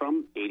 mostly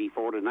from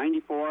 84 to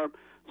 94.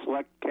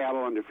 Select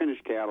cattle under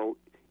finished cattle,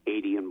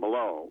 80 and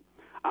below.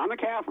 On the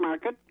calf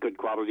market, good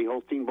quality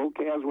Holstein bull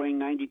calves weighing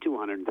 90 to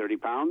 130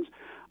 pounds,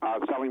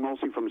 selling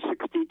mostly from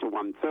 60 to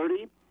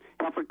 130.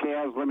 Heifer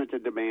calves,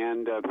 limited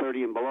demand,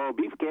 30 and below.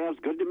 Beef calves,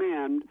 good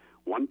demand,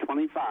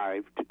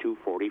 125 to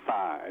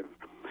 245.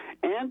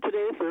 And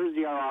today,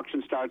 Thursday, our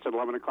auction starts at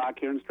 11 o'clock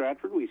here in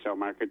Stratford. We sell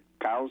market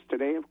cows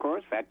today, of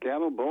course, fat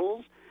cattle,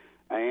 bulls,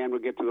 and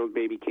we'll get to those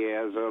baby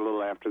calves a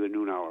little after the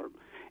noon hour.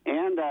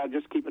 And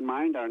just keep in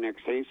mind our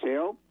next hay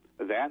sale,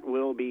 that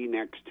will be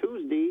next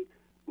Tuesday,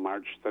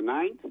 March the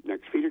 9th.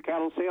 Next feeder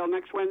cattle sale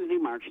next Wednesday,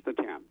 March the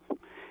 10th.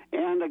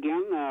 And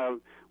again,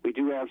 we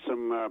do have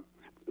some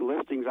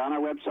listings on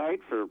our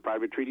website for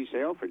private treaty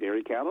sale for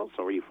dairy cattle.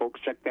 So you folks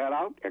check that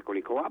out.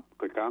 Equity Co-op,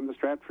 click on the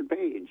Stratford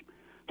page.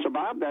 So,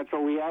 Bob, that's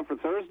what we have for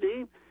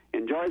Thursday.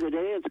 Enjoy the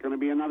day. It's going to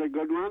be another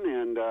good one,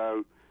 and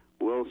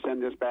we'll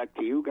send this back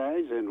to you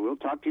guys, and we'll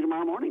talk to you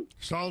tomorrow morning.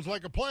 Sounds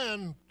like a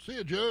plan. See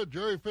you,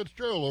 Jerry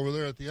Fitzgerald over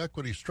there at the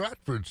Equity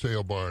Stratford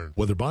Sale Barn.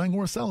 Whether buying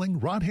or selling,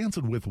 Rod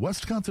Hansen with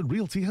Wisconsin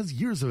Realty has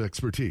years of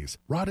expertise.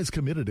 Rod is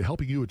committed to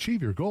helping you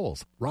achieve your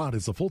goals. Rod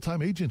is a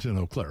full-time agent in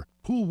Eau Claire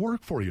who will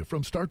work for you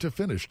from start to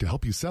finish to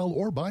help you sell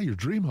or buy your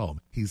dream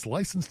home. He's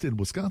licensed in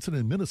Wisconsin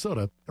and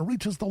Minnesota and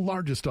reaches the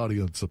largest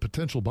audience of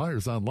potential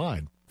buyers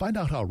online. Find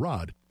out how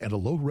Rod and a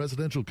low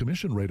residential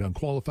commission rate on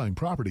qualifying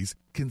properties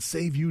can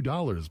save you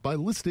dollars by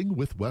listing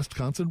with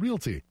Wisconsin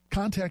Realty.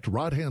 Contact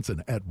Rod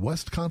Hansen at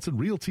Wisconsin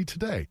Realty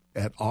today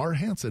at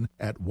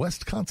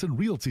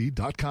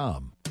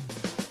rhansen@wisconsinrealty.com.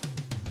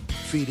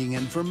 Feeding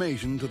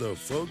information to the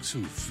folks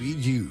who feed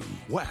you.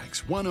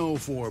 Wax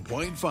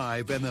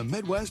 104.5 and the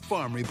Midwest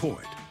Farm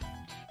Report.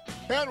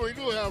 And we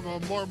do have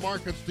more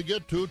markets to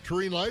get to.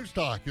 Terrain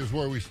Livestock is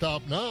where we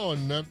stop now,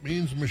 and that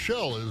means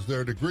Michelle is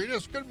there to greet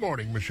us. Good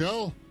morning,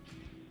 Michelle.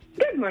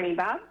 Good morning,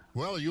 Bob.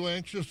 Well, are you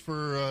anxious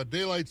for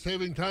daylight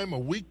saving time? A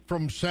week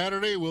from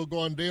Saturday, we'll go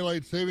on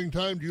daylight saving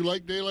time. Do you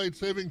like daylight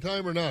saving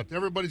time or not?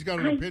 Everybody's got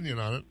an opinion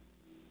on it.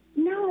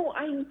 No,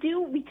 I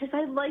do, because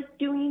I like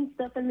doing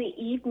stuff in the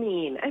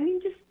evening. I mean,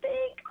 just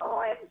think,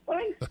 I'm so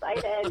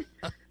excited.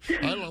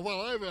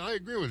 I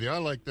agree with you. I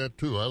like that,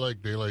 too. I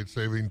like daylight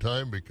saving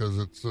time because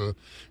it's,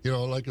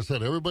 like I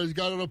said, everybody's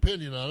got an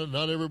opinion on it.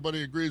 Not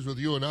everybody agrees with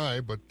you and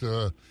I, but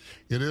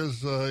it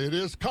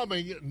is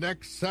coming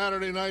next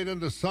Saturday night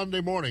into Sunday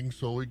morning,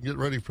 so we can get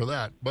ready for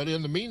that. But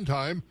in the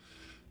meantime,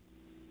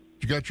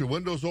 you got your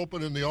windows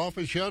open in the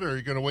office yet, or are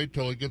you going to wait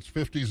till it gets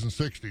 50s and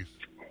 60s?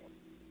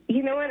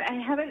 You know what? I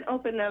haven't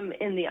opened them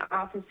in the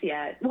office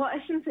yet. Well, I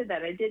shouldn't say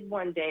that. I did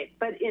one day.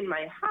 But in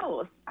my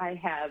house, I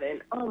have.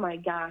 And, oh, my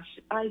gosh,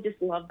 I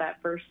just love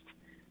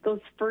those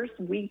first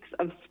weeks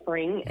of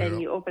spring. Yeah.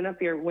 And you open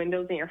up your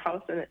windows in your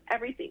house, and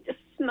everything just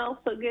smells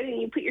so good.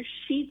 And you put your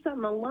sheets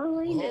on the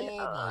line.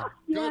 Oh,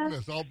 my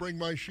goodness. I'll bring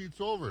my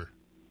sheets over.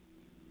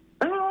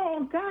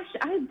 Oh, gosh.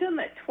 I've done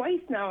that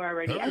twice now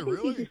already. Have you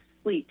really? You just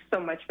sleep so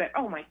much better.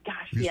 Oh, my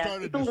gosh, yes.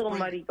 It's a little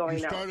muddy going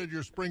out. You started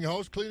your spring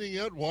house cleaning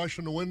yet?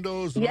 Washing the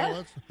windows and all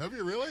that stuff? Have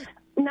you really?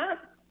 Not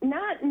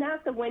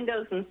the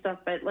windows and stuff,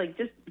 but,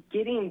 just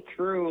getting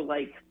through,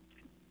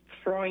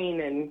 throwing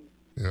and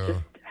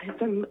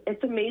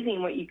it's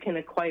amazing what you can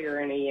acquire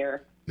in a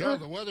year. Yeah,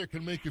 the weather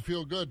can make you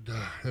feel good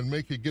and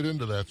make you get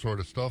into that sort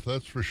of stuff,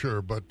 that's for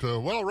sure. But,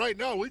 right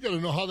now, we got to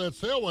know how that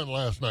sale went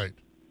last night.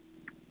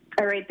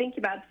 All right, thank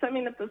you, Bob.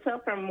 Summing up the sale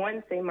from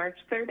Wednesday, March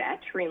 3rd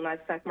at Terrain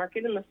Livestock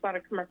Market. In the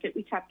slaughter market,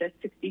 we topped at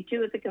 62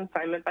 with a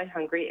consignment by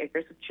Hungry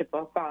Acres of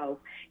Chippewa Falls.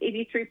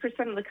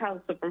 83% of the cows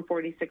sold from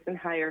 46 and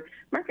higher.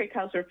 Market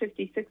cows were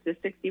 56 to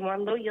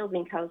 61.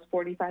 Low-yielding cows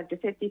 45 to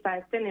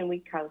 55. Thin and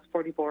weak cows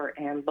 44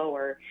 and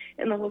lower.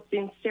 In the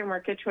Holstein steer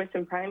market, choice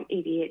and prime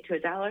 88 to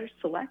 $1.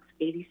 Selects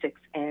 86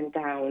 and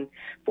down.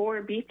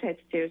 For beef type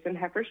steers and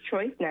heifers,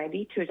 choice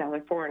 90 to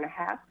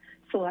 $1.04.5.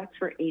 Selects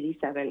for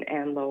 87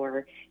 and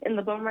lower. In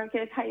the bull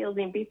market,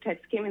 high-yielding beef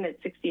types came in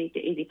at 68 to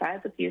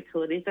 85, with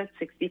utilities at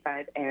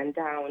 65 and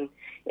down.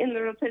 In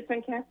the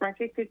replacement calf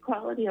market, good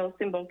quality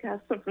Holstein bull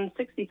calves sold from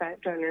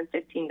 $65 to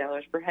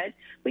 $115 per head.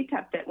 We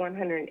topped at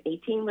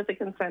 $118 with a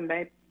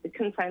consignment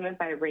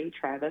by Ray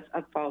Travis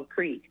of Fall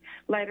Creek.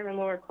 Lighter and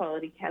lower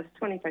quality calves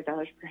 $25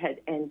 per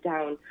head and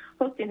down.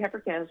 Holstein heifer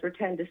calves were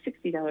 $10 to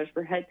 $60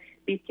 per head.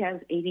 Beef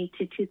calves $80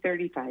 to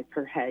 $235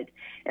 per head.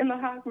 In the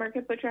hog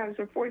market, butcher hogs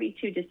were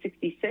 $42 to $60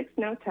 66.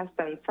 No test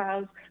on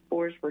sows.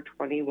 4s were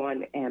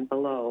 21 and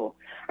below.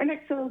 Our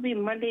next sale will be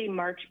Monday,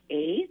 March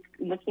 8th.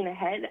 Looking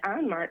ahead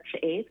on March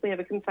 8th, we have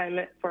a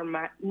consignment for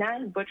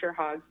non-butcher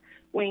hogs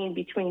weighing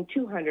between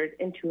 200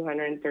 and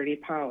 230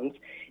 pounds.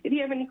 If you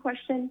have any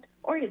questions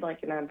or you'd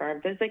like an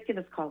on-farm visit, give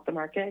us a call at the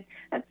market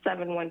at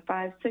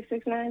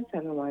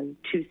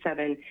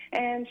 715-669-7127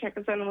 and check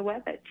us out on the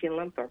web at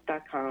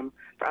tnlthorpe.com.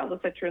 For all the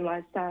Citroen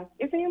livestock,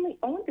 your family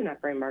owned and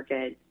operated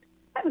market.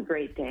 Have a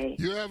great day.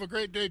 You have a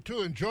great day,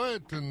 too. Enjoy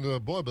it. And,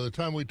 boy, by the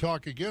time we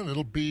talk again,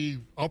 it'll be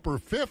upper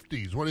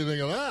 50s. What do you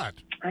think of that?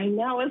 I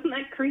know. Isn't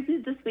that crazy?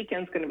 This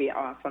weekend's going to be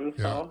awesome.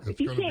 So if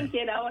you can't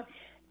get out,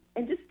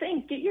 and just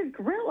think, get your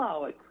grill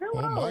out.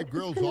 My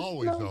grill's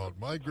always out.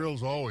 My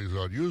grill's always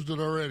out. Used it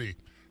already.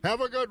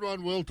 Have a good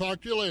one. We'll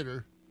talk to you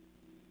later.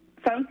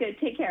 Sounds good.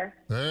 Take care.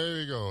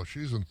 There you go.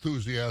 She's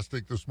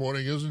enthusiastic this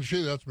morning, isn't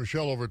she? That's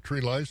Michelle over at Tree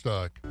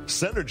Livestock.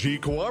 Synergy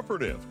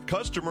Cooperative.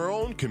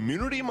 Customer-owned,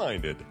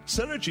 community-minded.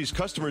 Synergy's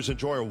customers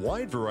enjoy a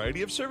wide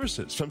variety of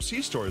services, from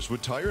C-stores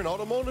with tire and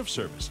automotive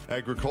service,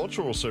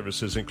 agricultural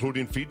services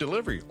including feed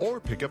delivery or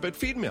pickup at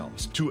feed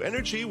mills, to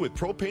energy with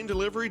propane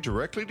delivery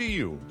directly to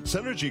you.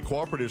 Synergy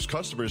Cooperative's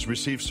customers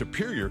receive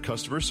superior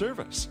customer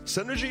service.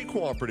 Synergy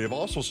Cooperative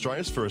also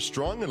strives for a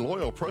strong and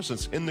loyal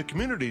presence in the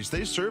communities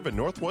they serve in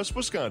Northwest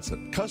Wisconsin.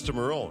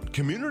 Customer-owned,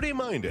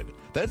 community-minded.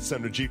 That's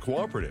Synergy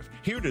Cooperative,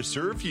 here to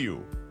serve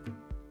you.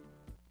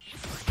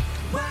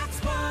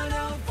 Wax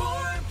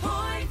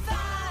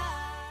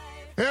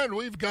 104.5. And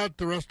we've got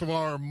the rest of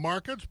our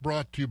markets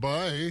brought to you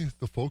by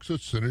the folks at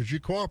Synergy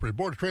Cooperative.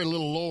 Board of Trade a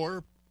little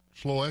lower.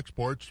 Slow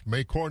exports.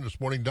 May corn this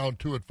morning down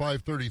 2 at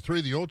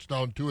 5.33. The oats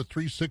down 2 at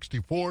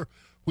 3.64.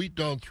 Wheat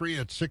down 3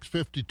 at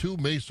 6.52.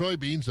 May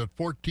soybeans at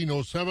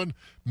 14.07.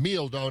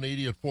 Meal down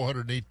 80 at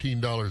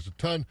 $418 a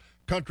ton.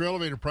 Country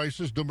elevator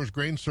prices. Dummer's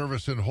Grain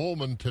Service in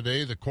Holman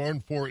today. The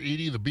corn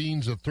 $4.80. The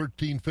beans at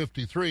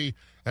 $13.53.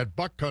 At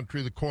Buck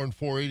Country, the corn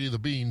 $4.80. The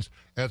beans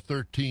at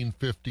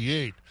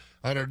 $13.58.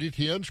 On our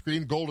DTN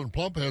screen, Golden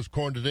Plump has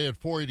corn today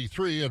at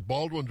 $4.83. At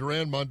Baldwin,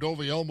 Durand,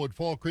 Mondovi, Elmwood,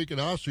 Fall Creek,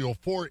 and Osseo,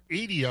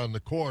 $4.80 on the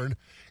corn,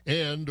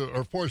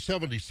 or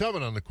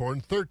 $4.77 on the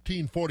corn,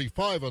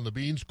 $13.45 on the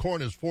beans.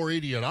 Corn is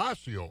 $4.80 at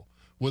Osseo,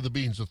 with the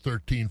beans at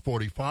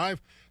 $13.45.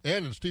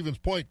 And in Stevens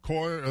Point,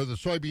 the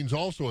soybeans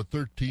also at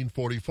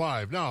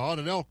 $13.45. Now, out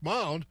at Elk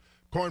Mound,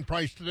 corn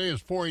price today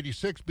is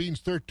 $4.86,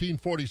 beans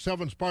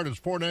 $13.47, Sparta's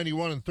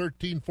 $4.91 and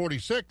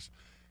 $13.46.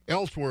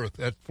 Ellsworth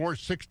at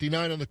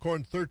 $4.69 on the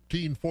corn,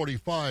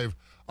 $13.45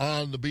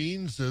 on the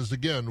beans. As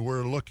again,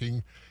 we're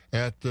looking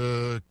at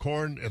the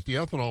corn at the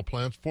ethanol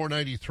plants,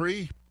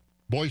 $4.93.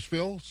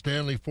 Boyceville,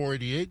 Stanley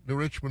 $4.88, New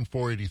Richmond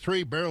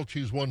 $4.83, barrel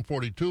cheese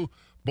 $1.42,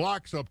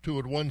 blocks up 2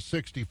 at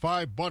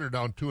 $1.65, butter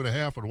down 2.5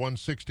 at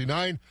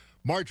 $1.69.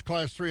 March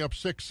Class 3 up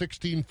 6,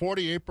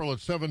 $16.40. April at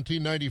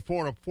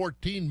 $17.94 up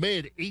 14. May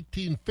at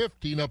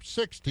 $18.15 up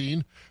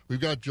 16. We've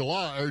got June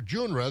at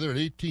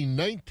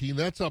 $18.19.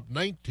 That's up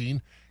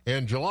 19.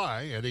 And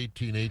July at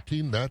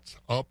 $18.18. That's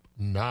up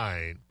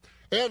 9.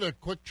 And a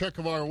quick check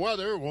of our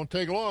weather. It won't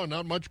take long.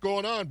 Not much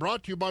going on.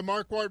 Brought to you by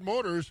Marquardt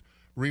Motors.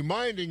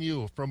 Reminding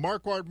you, from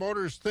Marquardt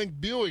Motors,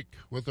 think Buick.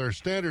 With their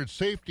standard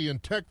safety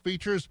and tech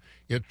features,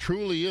 it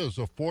truly is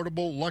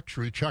affordable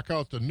luxury. Check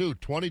out the new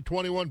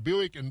 2021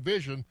 Buick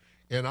Envision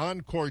and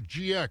Encore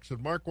GX at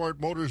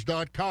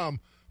marquardtmotors.com.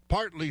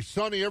 Partly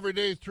sunny every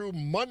day through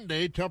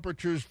Monday.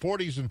 Temperatures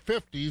 40s and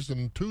 50s.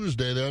 And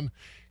Tuesday, then,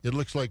 it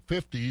looks like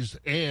 50s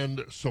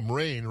and some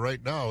rain.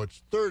 Right now,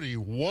 it's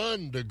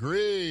 31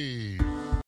 degrees.